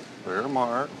marked? They're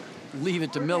marked. Leave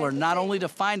it to Miller not only to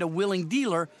find a willing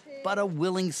dealer, but a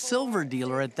willing silver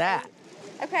dealer at that.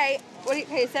 Okay, what do you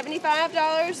pay,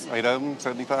 $75? 8 of them,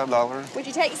 $75. Would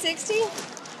you take 60?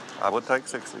 I would take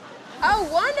 60. Oh,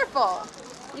 wonderful.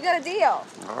 You got a deal.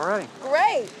 All right.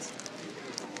 Great.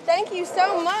 Thank you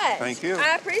so much. Thank you.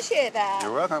 I appreciate that.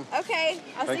 You're welcome. Okay,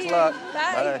 I'll Thanks see a you. lot.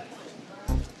 Bye. Bye.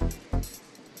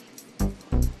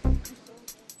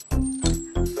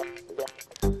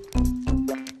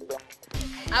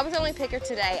 I was the only picker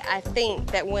today, I think,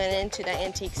 that went into the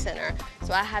antique center.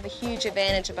 So I have a huge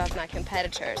advantage above my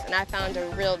competitors, and I found a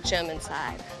real gem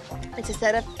inside. It's a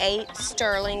set of 8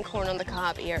 sterling corn on the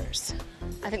cob ears.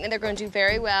 I think that they're going to do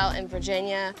very well in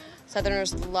Virginia.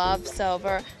 Southerners love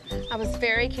silver. I was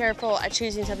very careful at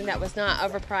choosing something that was not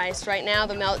overpriced. Right now,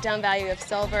 the meltdown value of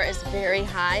silver is very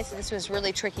high, so this was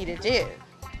really tricky to do.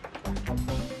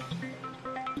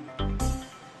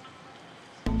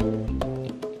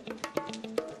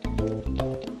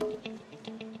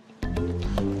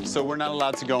 So we're not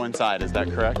allowed to go inside, is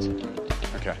that correct?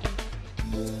 Okay.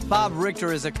 Bob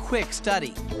Richter is a quick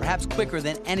study, perhaps quicker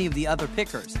than any of the other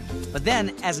pickers. But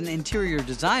then, as an interior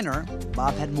designer,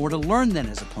 Bob had more to learn than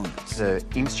his opponents. The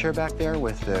Eames chair back there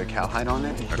with the cowhide on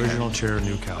it? Original chair,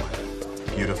 new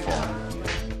cowhide. Beautiful.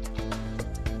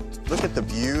 Look at the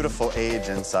beautiful age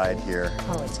inside here.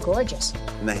 Oh, it's gorgeous.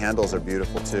 And the handles are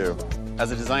beautiful, too. As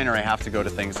a designer, I have to go to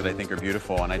things that I think are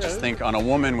beautiful, and I just think on a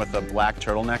woman with a black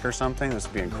turtleneck or something, this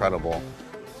would be incredible.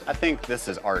 I think this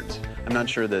is art. I'm not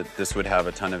sure that this would have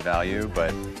a ton of value,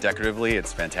 but decoratively,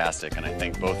 it's fantastic, and I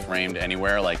think both framed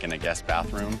anywhere, like in a guest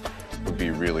bathroom, would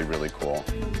be really, really cool.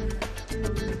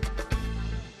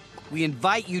 We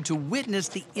invite you to witness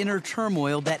the inner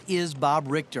turmoil that is Bob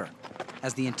Richter,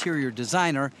 as the interior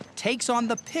designer takes on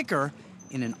the picker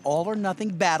in an all-or-nothing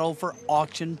battle for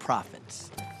auction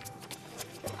profits.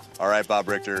 All right, Bob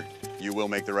Richter, you will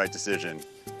make the right decision.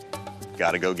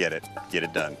 Gotta go get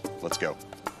it done. Let's go.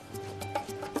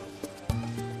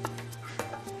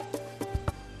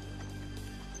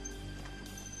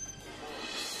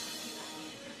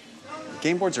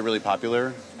 Game boards are really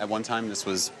popular. At one time, this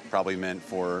was probably meant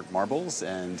for marbles,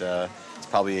 and it's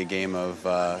probably a game of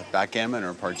backgammon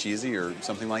or parcheesi or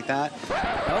something like that.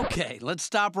 Okay, let's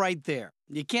stop right there.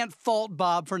 You can't fault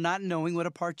Bob for not knowing what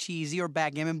a parcheesi or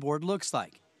backgammon board looks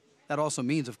like. That also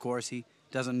means, of course, he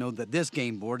doesn't know that this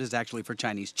game board is actually for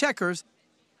Chinese checkers.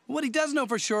 What he does know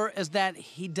for sure is that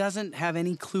he doesn't have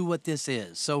any clue what this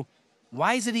is. So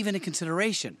why is it even a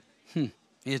consideration?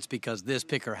 It's because this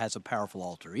picker has a powerful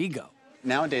alter ego.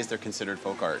 Nowadays, they're considered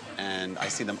folk art, and I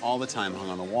see them all the time hung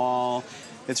on the wall.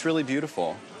 It's really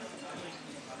beautiful.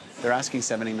 They're asking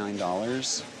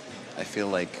 $79. I feel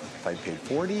like if I paid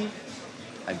 $40,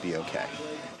 I'd be okay.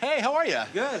 Hey, how are you?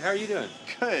 Good. How are you doing?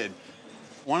 Good.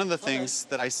 One of the things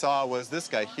that I saw was this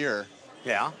guy here.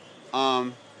 Yeah.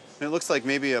 It looks like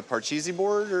maybe a Parcheesi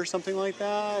board or something like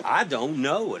that. I don't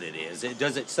know what it is.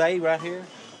 Does it say right here?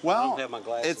 Well, I don't have my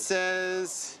glasses. It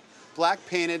says black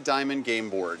painted diamond game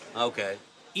board. Okay.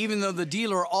 Even though the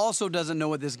dealer also doesn't know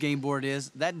what this game board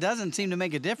is, that doesn't seem to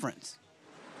make a difference.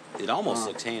 It almost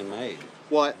looks handmade.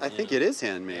 Well, I think it is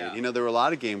handmade. Yeah. You know, there were a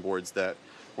lot of game boards that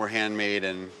were handmade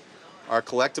and are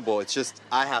collectible. It's just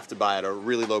I have to buy at a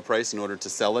really low price in order to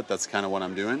sell it. That's kind of what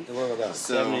I'm doing. What about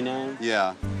So, 79?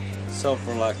 Yeah. So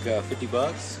for like 50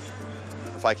 bucks?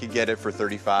 If I could get it for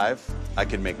 35, I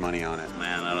could make money on it.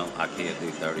 Man, I can't do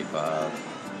 35.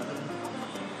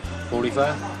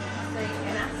 45?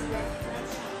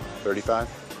 35?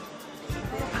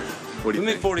 What do you Give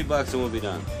me think? 40 bucks and we'll be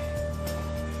done.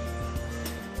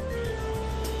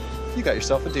 You got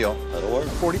yourself a deal. That'll work.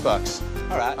 40 bucks.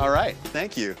 All right. All right.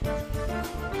 Thank you.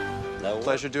 That'll work.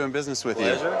 Pleasure doing business with you.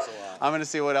 Pleasure. I'm going to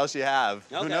see what else you have.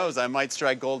 Okay. Who knows? I might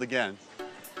strike gold again.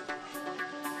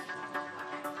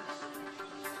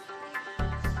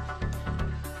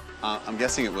 I'm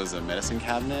guessing it was a medicine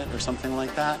cabinet or something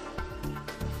like that.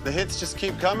 The hits just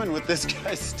keep coming with this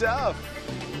guy's stuff.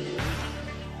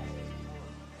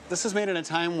 This was made at a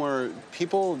time where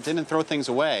people didn't throw things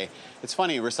away. It's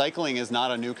funny, recycling is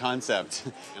not a new concept.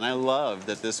 And I love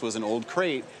that this was an old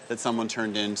crate that someone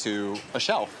turned into a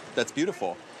shelf. That's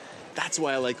beautiful. That's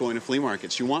why I like going to flea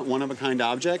markets. You want one-of-a-kind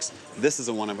objects? This is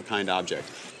a one-of-a-kind object.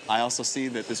 I also see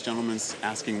that this gentleman's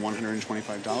asking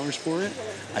 $125 for it.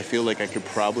 I feel like I could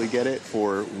probably get it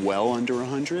for well under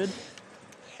 100.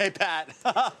 Hey, Pat.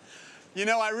 You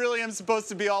know, I really am supposed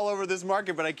to be all over this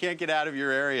market, but I can't get out of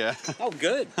your area. Oh,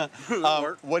 good.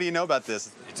 What do you know about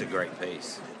this? It's a great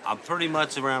piece. I'm pretty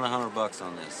much around 100 bucks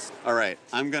on this. All right,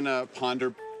 I'm gonna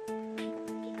ponder.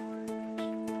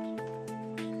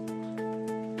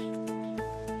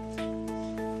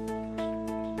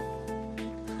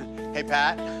 Hey,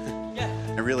 Pat.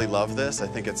 Yeah. I really love this. I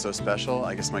think it's so special.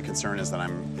 I guess my concern is that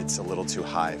it's a little too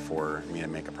high for me to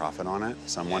make a profit on it.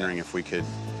 So I'm wondering if we could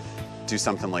do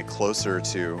something like closer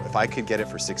to, if I could get it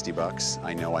for 60 bucks,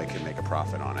 I know I could make a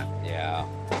profit on it. Yeah.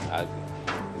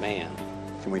 Man.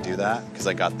 Can we do that? Because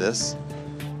I got this.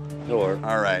 Sure.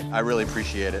 All right, I really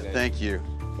appreciate it. Okay. Thank you.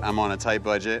 I'm on a tight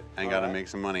budget and got to make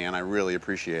some money, and I really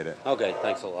appreciate it. Okay,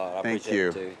 thanks a lot. I Thank appreciate you.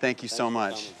 it too. Thank you so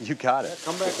much. You got it.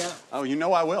 Come back out. Oh, you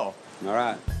know I will. All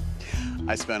right.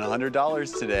 I spent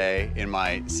 $100 today in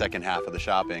my second half of the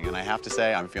shopping, and I have to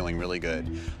say I'm feeling really good.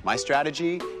 My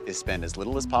strategy is spend as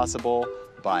little as possible,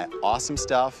 buy awesome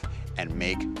stuff, and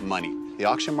make money. The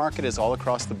auction market is all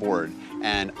across the board,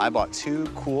 and I bought 2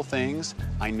 cool things.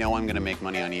 I know I'm gonna make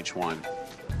money on each one.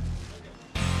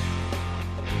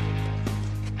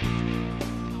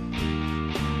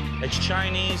 It's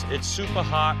Chinese, it's super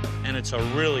hot, and it's a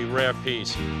really rare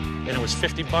piece. And it was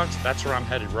 50 bucks, that's where I'm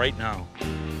headed right now.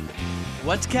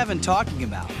 What's Kevin talking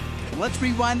about? Let's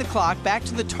rewind the clock back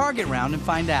to the target round and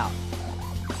find out.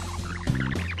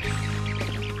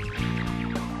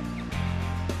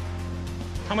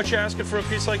 How much you asking for a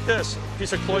piece like this? A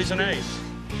piece of cloisonne?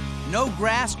 No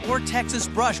grass or Texas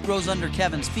brush grows under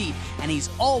Kevin's feet, and he's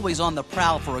always on the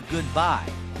prowl for a good buy.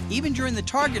 Even during the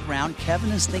target round,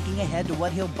 Kevin is thinking ahead to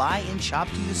what he'll buy in Shop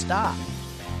to You Stop.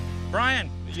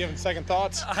 Brian. You having second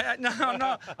thoughts?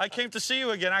 No. I came to see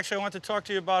you again. Actually, I want to talk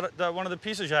to you about one of the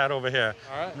pieces you had over here.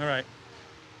 All right. All right.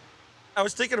 I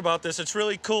was thinking about this. It's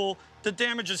really cool. The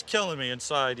damage is killing me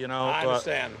inside, you know. I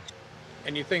understand.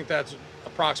 And you think that's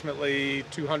approximately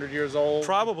 200 years old?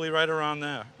 Probably right around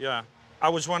there, yeah. I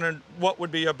was wondering what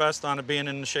would be your best on it being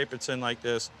in the shape it's in like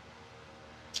this.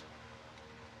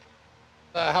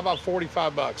 How about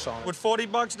 45 bucks on it? Would 40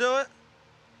 bucks do it?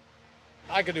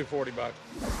 I could do 40 bucks.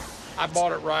 I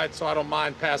bought it right, so I don't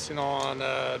mind passing on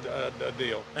a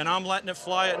deal. And I'm letting it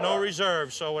fly at no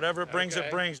reserve, so whatever it brings,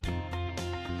 it brings.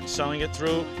 Selling it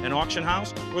through an auction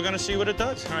house, we're going to see what it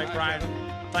does. All right, Brian.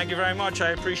 Thank you very much. I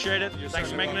appreciate it.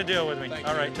 Thanks for making a deal with me.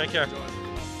 All right, take care.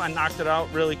 I knocked it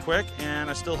out really quick, and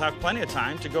I still have plenty of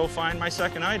time to go find my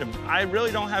second item. I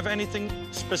really don't have anything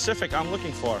specific I'm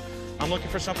looking for. I'm looking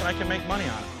for something I can make money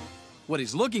on. What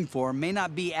he's looking for may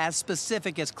not be as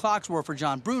specific as clocks were for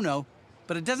John Bruno,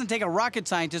 but it doesn't take a rocket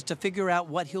scientist to figure out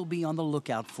what he'll be on the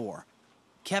lookout for.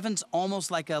 Kevin's almost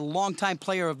like a longtime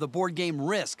player of the board game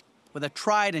Risk, with a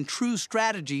tried and true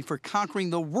strategy for conquering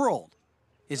the world.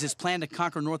 Is his plan to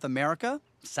conquer North America,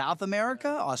 South America,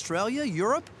 Australia,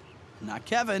 Europe? Not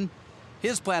Kevin.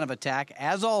 His plan of attack,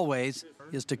 as always,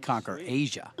 is to conquer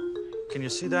Asia. Can you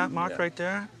see that mark right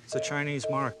there? It's a Chinese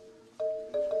mark.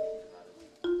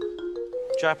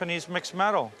 Japanese mixed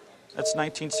metal. That's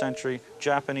 19th century,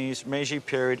 Japanese, Meiji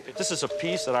period. This is a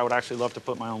piece that I would actually love to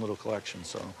put in my own little collection,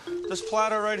 so. This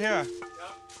platter right here.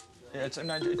 Yeah, it's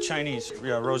a Chinese,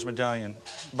 rose medallion,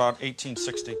 about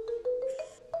 1860.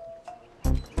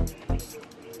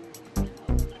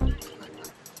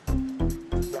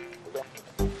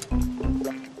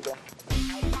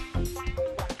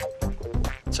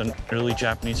 It's an early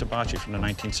Japanese hibachi from the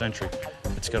 19th century.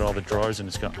 It's got all the drawers and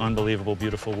it's got unbelievable,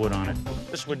 beautiful wood on it.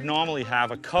 This would normally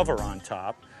have a cover on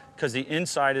top because the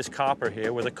inside is copper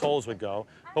here where the coals would go.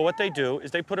 But what they do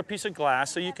is they put a piece of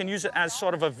glass so you can use it as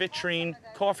sort of a vitrine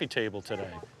coffee table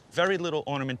today. Very little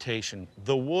ornamentation.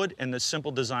 The wood and the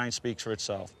simple design speaks for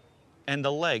itself. And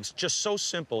the legs, just so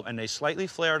simple, and they slightly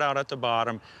flared out at the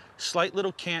bottom, slight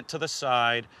little cant to the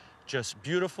side, just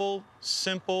beautiful,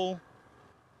 simple,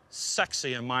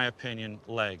 sexy, in my opinion,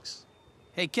 legs.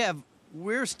 Hey, Kev,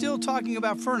 we're still talking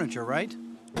about furniture, right?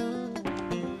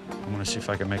 I'm gonna see if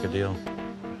I can make a deal.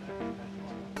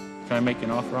 Can I make you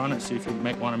an offer on it? See if you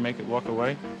want to make it walk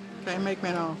away? Okay, make me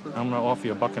an offer. I'm gonna offer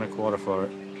you $1.25 for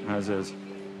it, as is.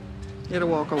 It'll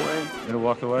walk away. It'll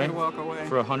walk away? It'll walk away.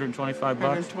 For 125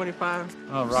 bucks? 125.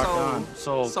 Oh, rock Sold. on.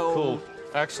 Sold. Sold. Cool.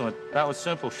 Excellent. That was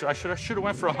simple. I should have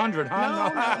went for 100, huh? No.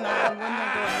 We're not going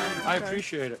 100. I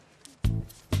appreciate it.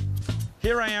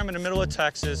 Here I am in the middle of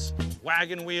Texas,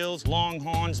 wagon wheels,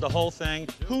 longhorns, the whole thing.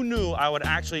 Who knew I would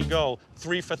actually go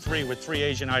 3 for 3 with 3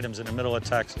 Asian items in the middle of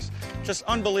Texas? Just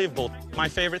unbelievable. My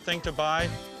favorite thing to buy,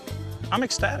 I'm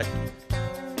ecstatic.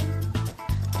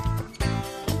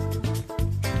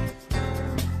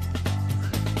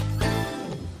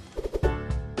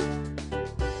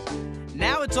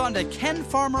 Now it's on to Ken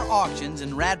Farmer Auctions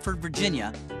in Radford,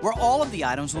 Virginia, where all of the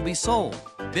items will be sold.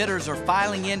 Bidders are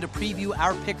filing in to preview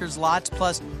our pickers' lots,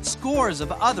 plus scores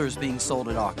of others being sold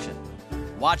at auction.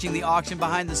 Watching the auction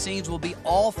behind the scenes will be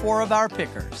all 4 of our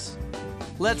pickers.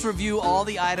 Let's review all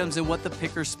the items and what the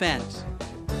picker spent.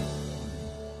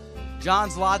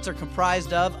 John's lots are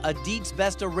comprised of a Dietz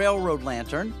Besta railroad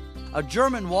lantern, a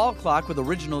German wall clock with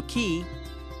original key,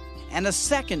 and a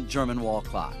second German wall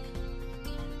clock.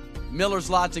 Miller's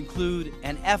lots include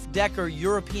an F. Decker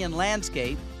European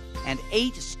landscape and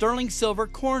 8 sterling silver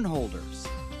corn holders.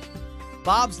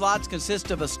 Bob's lots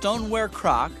consist of a stoneware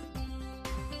crock,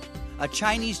 a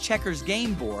Chinese checkers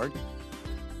game board,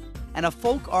 and a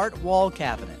folk art wall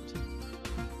cabinet.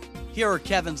 Here are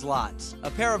Kevin's lots: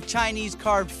 a pair of Chinese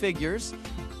carved figures,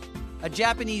 a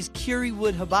Japanese kiri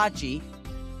wood hibachi,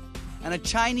 and a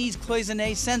Chinese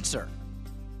cloisonne censer.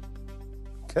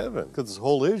 Kevin, got this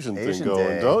whole Asian thing Asian going,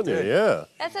 Day. don't you? Yeah.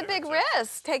 That's a big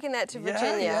risk, taking that to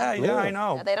Virginia. Yeah, I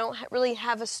know. They don't really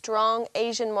have a strong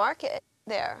Asian market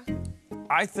there.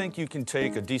 I think you can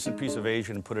take a decent piece of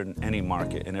Asian and put it in any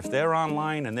market. And if they're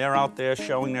online and they're out there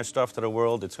showing their stuff to the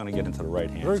world, it's going to get into the right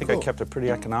hands. I think I kept it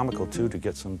pretty economical, too, to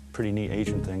get some pretty neat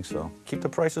Asian things. So keep the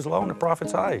prices low and the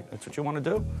profits high. That's what you want to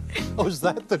do. Oh, is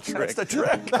that the trick? That's the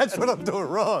trick. That's what I'm doing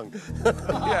wrong.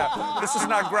 Yeah, this is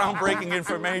not groundbreaking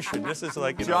information. This is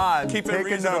like, John, keep it take a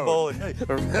reasonable.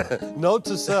 Note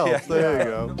to self. Yeah, there you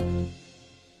go.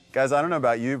 Guys, I don't know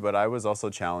about you, but I was also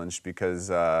challenged because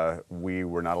we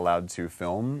were not allowed to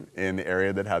film in the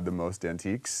area that had the most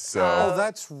antiques. So Oh,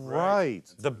 that's right.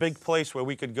 The big place where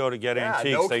we could go to get Yeah,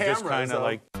 antiques, no they just cameras, kind of though.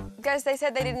 like... Guys, they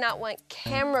said they did not want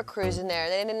camera crews in there.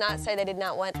 They did not say they did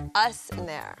not want us in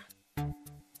there.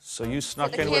 So you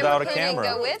snuck The in camera without a crew camera?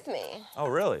 didn't go with me. Oh,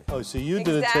 really? Oh, so you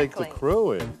didn't take the Exactly.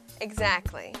 crew in.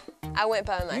 Exactly. I went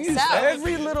by You use myself.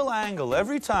 every little angle,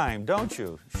 every time, don't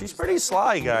you? She's pretty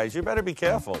sly, guys. You better be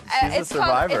careful. It's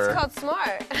called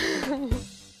smart.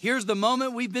 Here's the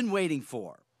moment we've been waiting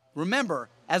for. Remember,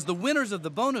 as the winners of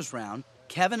the bonus round,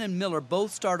 Kevin and Miller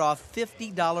both start off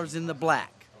 $50 in the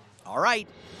black. All right,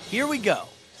 here we go.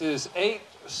 This is 8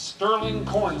 sterling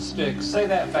corn sticks. Say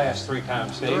that fast 3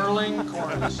 times, Steve. Sterling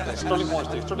corn sticks. Sterling corn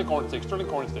sticks, sterling corn sticks, sterling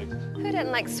corn sticks. Who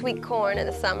doesn't like sweet corn in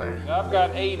the summer? I've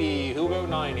got 80. Who go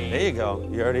 90? There you go.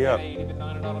 You're already up.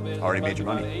 Already made your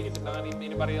money. 80 to 90.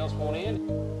 Anybody else want in?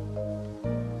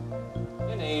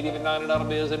 In 80 to $90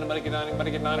 bills. Anybody get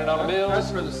 $90 bills?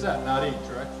 That's for the set, not each,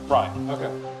 right? Right.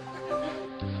 Okay.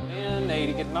 And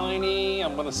 80 get 90.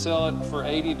 I'm gonna sell it for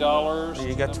 $80.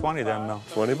 You got 20 then, Mel.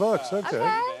 20 bucks,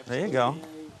 okay. There you go.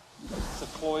 It's a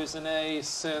cloisonne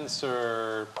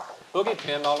sensor. Boogie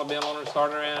pin, $1 bill on it,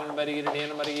 starting around. Anybody get it in?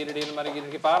 Anybody get it in? Anybody get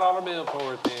it in? $5 bill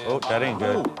for it then. Oh, that ain't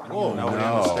good. Whoa, Nobody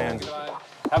no. understands.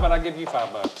 How about I give you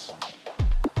 $5?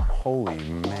 Holy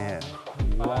man.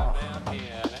 Wow.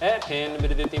 At 10, a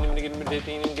bit of 15, I'm gonna get him at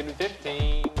 15, and get him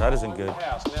 15. That isn't good.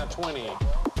 House, now 20,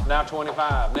 now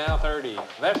 25, now 30.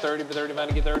 That 30, but 30, about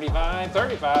to get 35,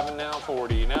 35, and now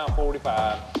 40, now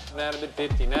 45. Now a bit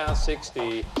 50, now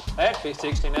 60. That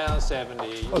 60, now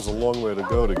 70. That was a long way to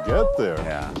go to get there.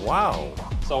 Yeah. Wow.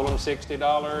 Sold him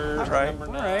 $60. All right. Number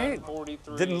 9,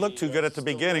 43. Didn't look too good at the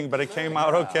beginning, but it came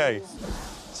out okay.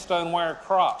 Stoneware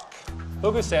crock.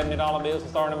 Look at $70 bills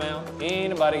and start them out.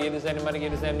 Anybody get this? Anybody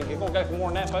get this? Anybody get go for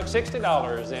more than that, folks?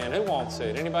 $60 in. Who wants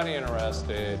it? Anybody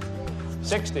interested?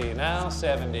 60, now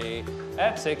 70.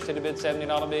 At 60 to bid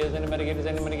 $70 bills. Anybody get this?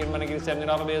 Anybody get money? Get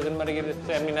 $70 bills. Anybody get it?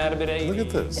 70 now to bid 80. Look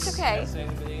at this. It's okay.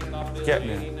 Get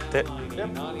me.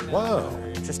 Wow.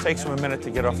 It just takes them a minute to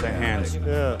get off their hands.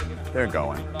 Yeah. They're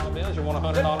going. Bills, you want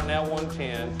 $100 now,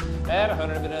 110. At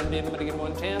 100 to bid anybody get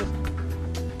 110.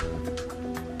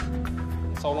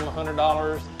 Sold them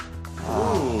 $100.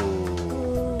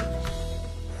 Ooh.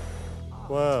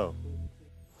 Wow.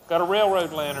 Got a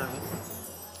railroad lantern.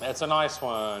 That's a nice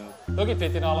one. Look at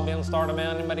 $50 bill and start them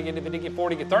out. Anybody get 50, get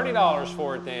 40, get $30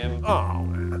 for it then. Oh,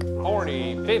 man.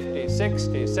 40, 50,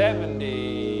 60,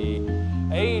 70,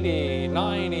 80,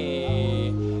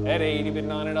 90. At 80 bid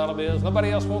 $90 bills. Nobody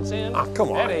else wants in? Ah,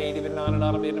 come on. At 80 bid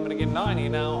 $90 bill. Nobody get 90,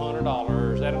 now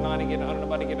 $100. At a 90 get 100,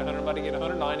 nobody get 100, nobody get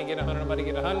 100, 90 get 100, nobody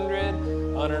get 100.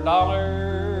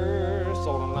 $100.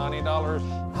 Sold them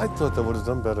 $90. I thought that would have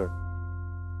done better.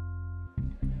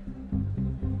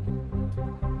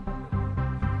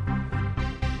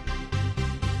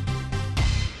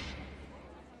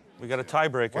 We got a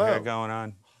tiebreaker here going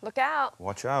on. Look out.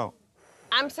 Watch out.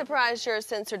 I'm surprised your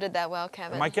sensor did that well,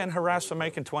 Kevin. Am I getting harassed for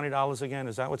making $20 again?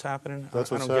 Is that what's happening? That's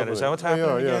what's I don't get it. Is that what's happening.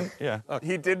 happening Yeah, again? Yeah.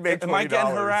 He did make $20. Am I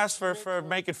getting harassed for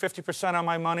making 50% on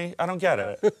my money? I don't get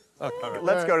it.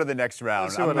 Let's go to the next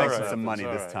round. I'm making some happens. money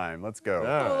All this right. time. Let's go.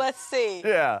 Yeah. Let's see.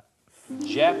 Yeah.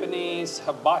 Japanese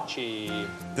hibachi.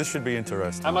 This should be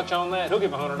interesting. How much on that? Who'll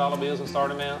give $100 bills and start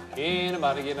them out?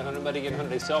 Anybody get 100, anybody get 100.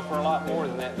 They sell for a lot more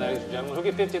than that, ladies and gentlemen. Who'll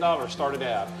get $50 started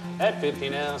out? At 50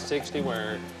 now, 60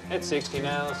 where? At 60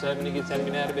 now, 70 get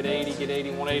 70 now to bid 80, get 80,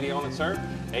 180 on it, sir.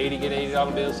 80 get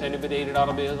 $80 bills, 70 bid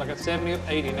 $80 bills. I got 70 up,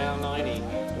 80 now, 90.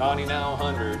 90 now,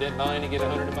 100. At 90 get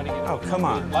 100, anybody get 100. Oh, come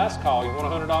on. Last call, you want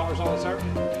 $100 on it, sir?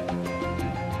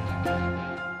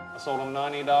 I sold them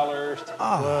 $90. Oh,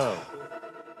 Wow.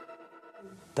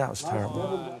 that was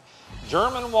terrible.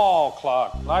 German wall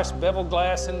clock. Nice bevel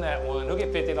glass in that one. Who'll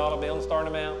get $50 bill and start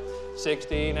them out?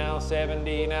 60, now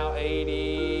 70, now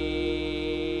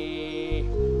 80,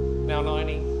 now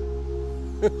 90,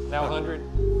 now 100.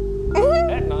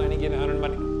 At 90, get 100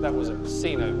 money. That was a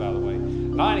C note, by the way.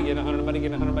 90, get 100 money,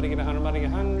 get 100 money, get 100 money,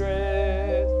 get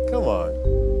 100. Come on.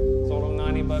 Sold them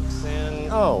 90 bucks in.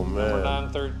 Oh, man. Number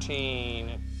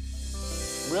 913.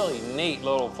 Really neat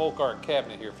little folk art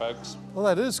cabinet here, folks. Well,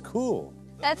 that is cool.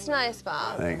 That's nice,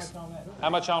 Bob. Thanks. How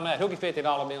much on that? Who'll get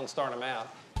 $50 bill and start them out?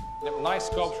 Nice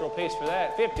sculptural piece for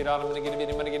that. $50, money, get a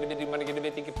bitty, money, get a bitty, money, get a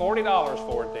bitty, get $40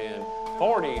 for it then.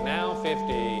 40, now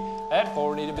 50. At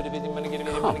 40, to bitty, bitty, money, get a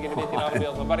bitty, money, get a $50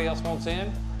 bills. Nobody else wants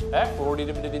in? At 40,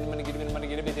 to bitty, bitty, money, get a bitty, money,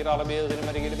 get a $50 bills.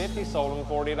 Anybody get a 50? Sold them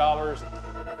 $40.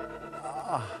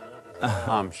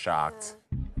 I'm shocked.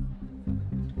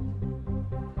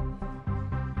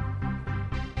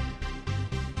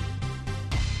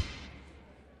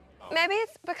 Maybe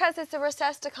it's because it's a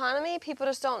recessed economy. People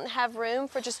just don't have room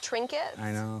for just trinkets.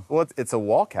 I know. Well, it's a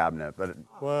wall cabinet, but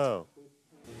Wow.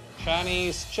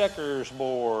 Chinese checkers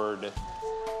board.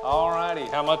 All righty,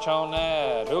 how much on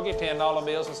that? Who'll get $10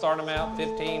 bills and start them out?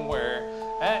 15 where?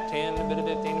 At 10, a bit of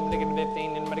 15, anybody get a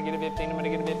 15, anybody get a 15, anybody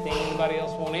get a 15, anybody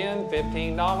else want in?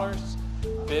 $15,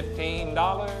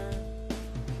 $15.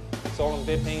 Sold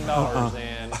them $15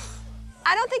 and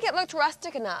I don't think it looked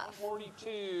rustic enough.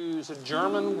 42's a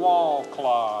German wall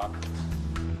clock.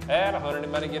 At 100,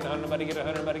 anybody get 100, anybody get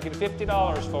 100, anybody get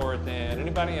 $50 for it then.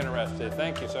 Anybody interested?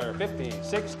 Thank you, sir. 50,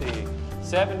 60,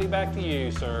 70 back to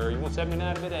you, sir. You want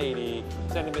 79 to bid 80,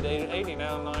 70 bid 80, 80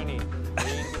 now 90.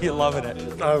 You're loving it.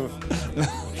 Anybody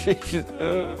get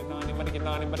 90, anybody get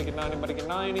 90, anybody get 90, anybody get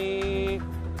 90.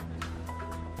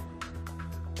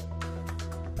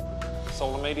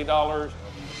 Sold them $80.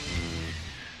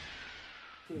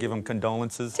 Give them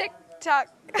condolences. Tick tock.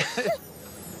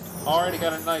 Already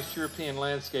got a nice European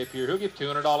landscape here. Who'll give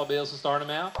 $200 bills and start them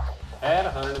out? At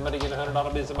 100, anybody get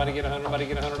 $100 bills, somebody get 100, anybody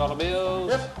get $100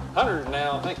 bills. Yep. 100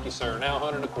 now, thank you, sir. Now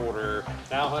 100 and a quarter.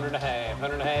 Now 100 and a half.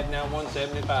 100 and a half, now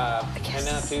 175. And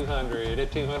now 200.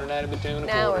 At 200, that'll be 2 and a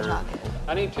quarter. Now we're talking.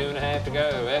 I need 2 and a half to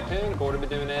go. At 2 and a quarter, be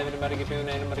doing that. Anybody get 2 and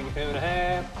a half, anybody get 2 and a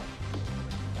half.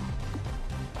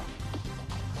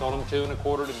 Sold them 2 and a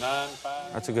quarter to 9.5.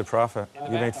 That's a good profit.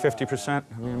 You made 50%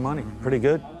 of your money. Pretty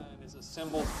good. It's a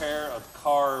simple pair of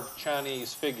carved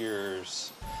Chinese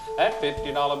figures. At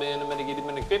 $50 bid, I'm gonna get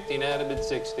him 50, now to bid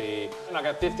 60. And I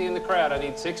got 50 in the crowd, I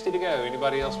need 60 to go.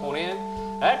 Anybody else want in?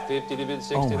 At 50 to bid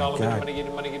 $60 bid, I'm gonna get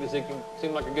him money, get it.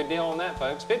 Seemed like a good deal on that,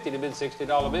 folks. 50 to bid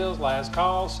 $60 bills, last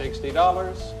call,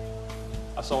 $60.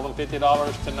 I sold them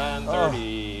 $50 to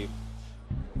 $9.30.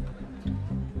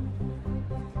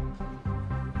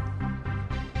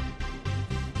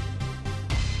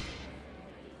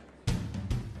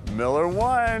 Miller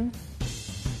won.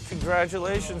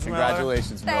 Congratulations, Miller.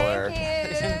 Congratulations, Miller.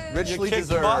 Thank you. Richly You kicked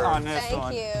butt deserved. on this Thank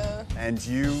one. you. And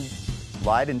you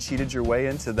lied and cheated your way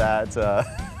into that.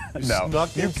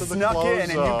 Snuck you into the snuck close in and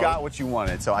you zone. got what you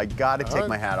wanted. So I got to take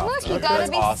my hat off. Look, to you you. gotta That's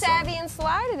be awesome. savvy and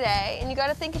sly today, and you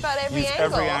gotta think about every Use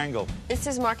angle. every angle. This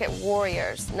is market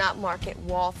warriors, not market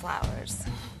wallflowers.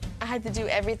 I had to do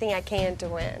everything I can to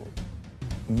win.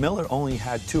 Miller only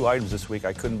had 2 items this week.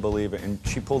 I couldn't believe it. And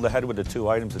she pulled ahead with the 2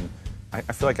 items, and I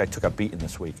feel like I took a beating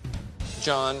this week.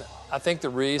 John, I think the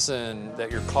reason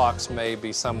that your clocks may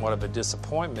be somewhat of a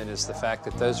disappointment is the fact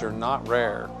that those are not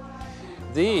rare.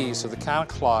 These are the kind of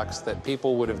clocks that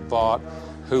people would have bought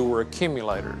who were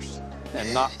accumulators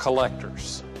and not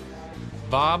collectors.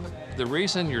 Bob, the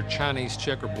reason your Chinese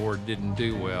checkerboard didn't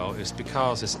do well is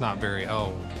because it's not very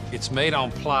old. It's made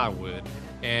on plywood,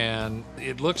 and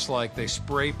it looks like they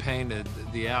spray painted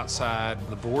the outside,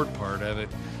 the board part of it,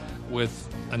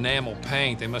 with enamel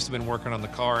paint. They must have been working on the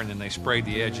car, and then they sprayed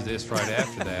the edge of this right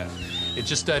after that. It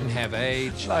just doesn't have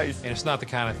age, Nice. and it's not the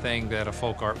kind of thing that a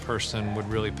folk art person would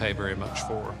really pay very much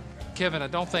for. Kevin, I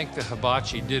don't think the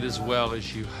hibachi did as well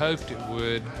as you hoped it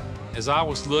would. As I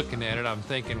was looking at it, I'm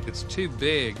thinking it's too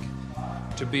big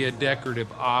to be a decorative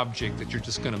object that you're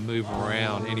just going to move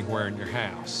around anywhere in your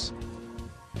house.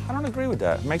 I don't agree with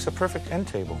that. It makes a perfect end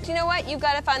table. You know what? You've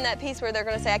got to find that piece where they're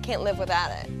going to say, I can't live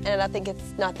without it. And I think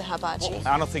it's not the hibachi.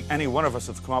 I don't think any one of us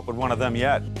has come up with one of them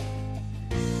yet.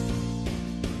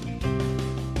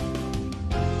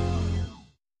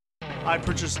 I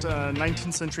purchased a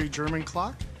 19th century German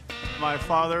clock. My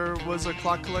father was a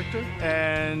clock collector,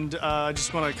 and I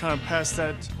just want to kind of pass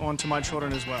that on to my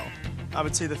children as well. I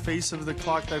would say the face of the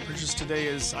clock that I purchased today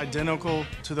is identical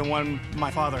to the one my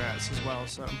father has as well.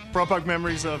 So brought back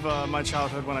memories of my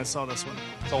childhood when I saw this one.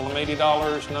 Sold them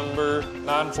 $80, number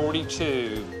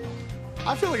 942.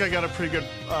 I feel like I got a pretty good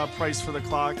price for the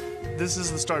clock. This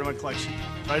is the start of my collection.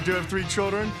 I do have 3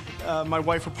 children. My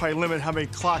wife will probably limit how many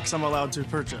clocks I'm allowed to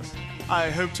purchase. I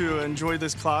hope to enjoy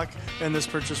this clock and this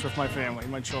purchase with my family,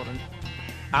 my children.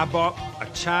 I bought a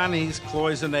Chinese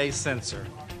cloisonne sensor.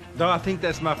 Though I think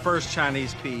that's my first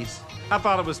Chinese piece. I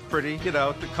thought it was pretty, you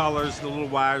know, the colors, the little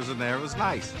wires in there, it was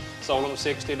nice. Sold them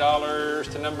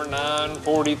 $60 to number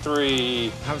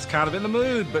 943. I was kind of in the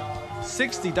mood, but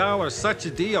 $60, such a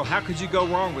deal. How could you go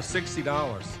wrong with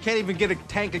 $60? Can't even get a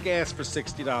tank of gas for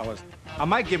 $60. I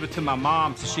might give it to my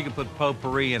mom so she can put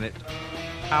potpourri in it.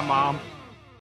 Hi, Mom.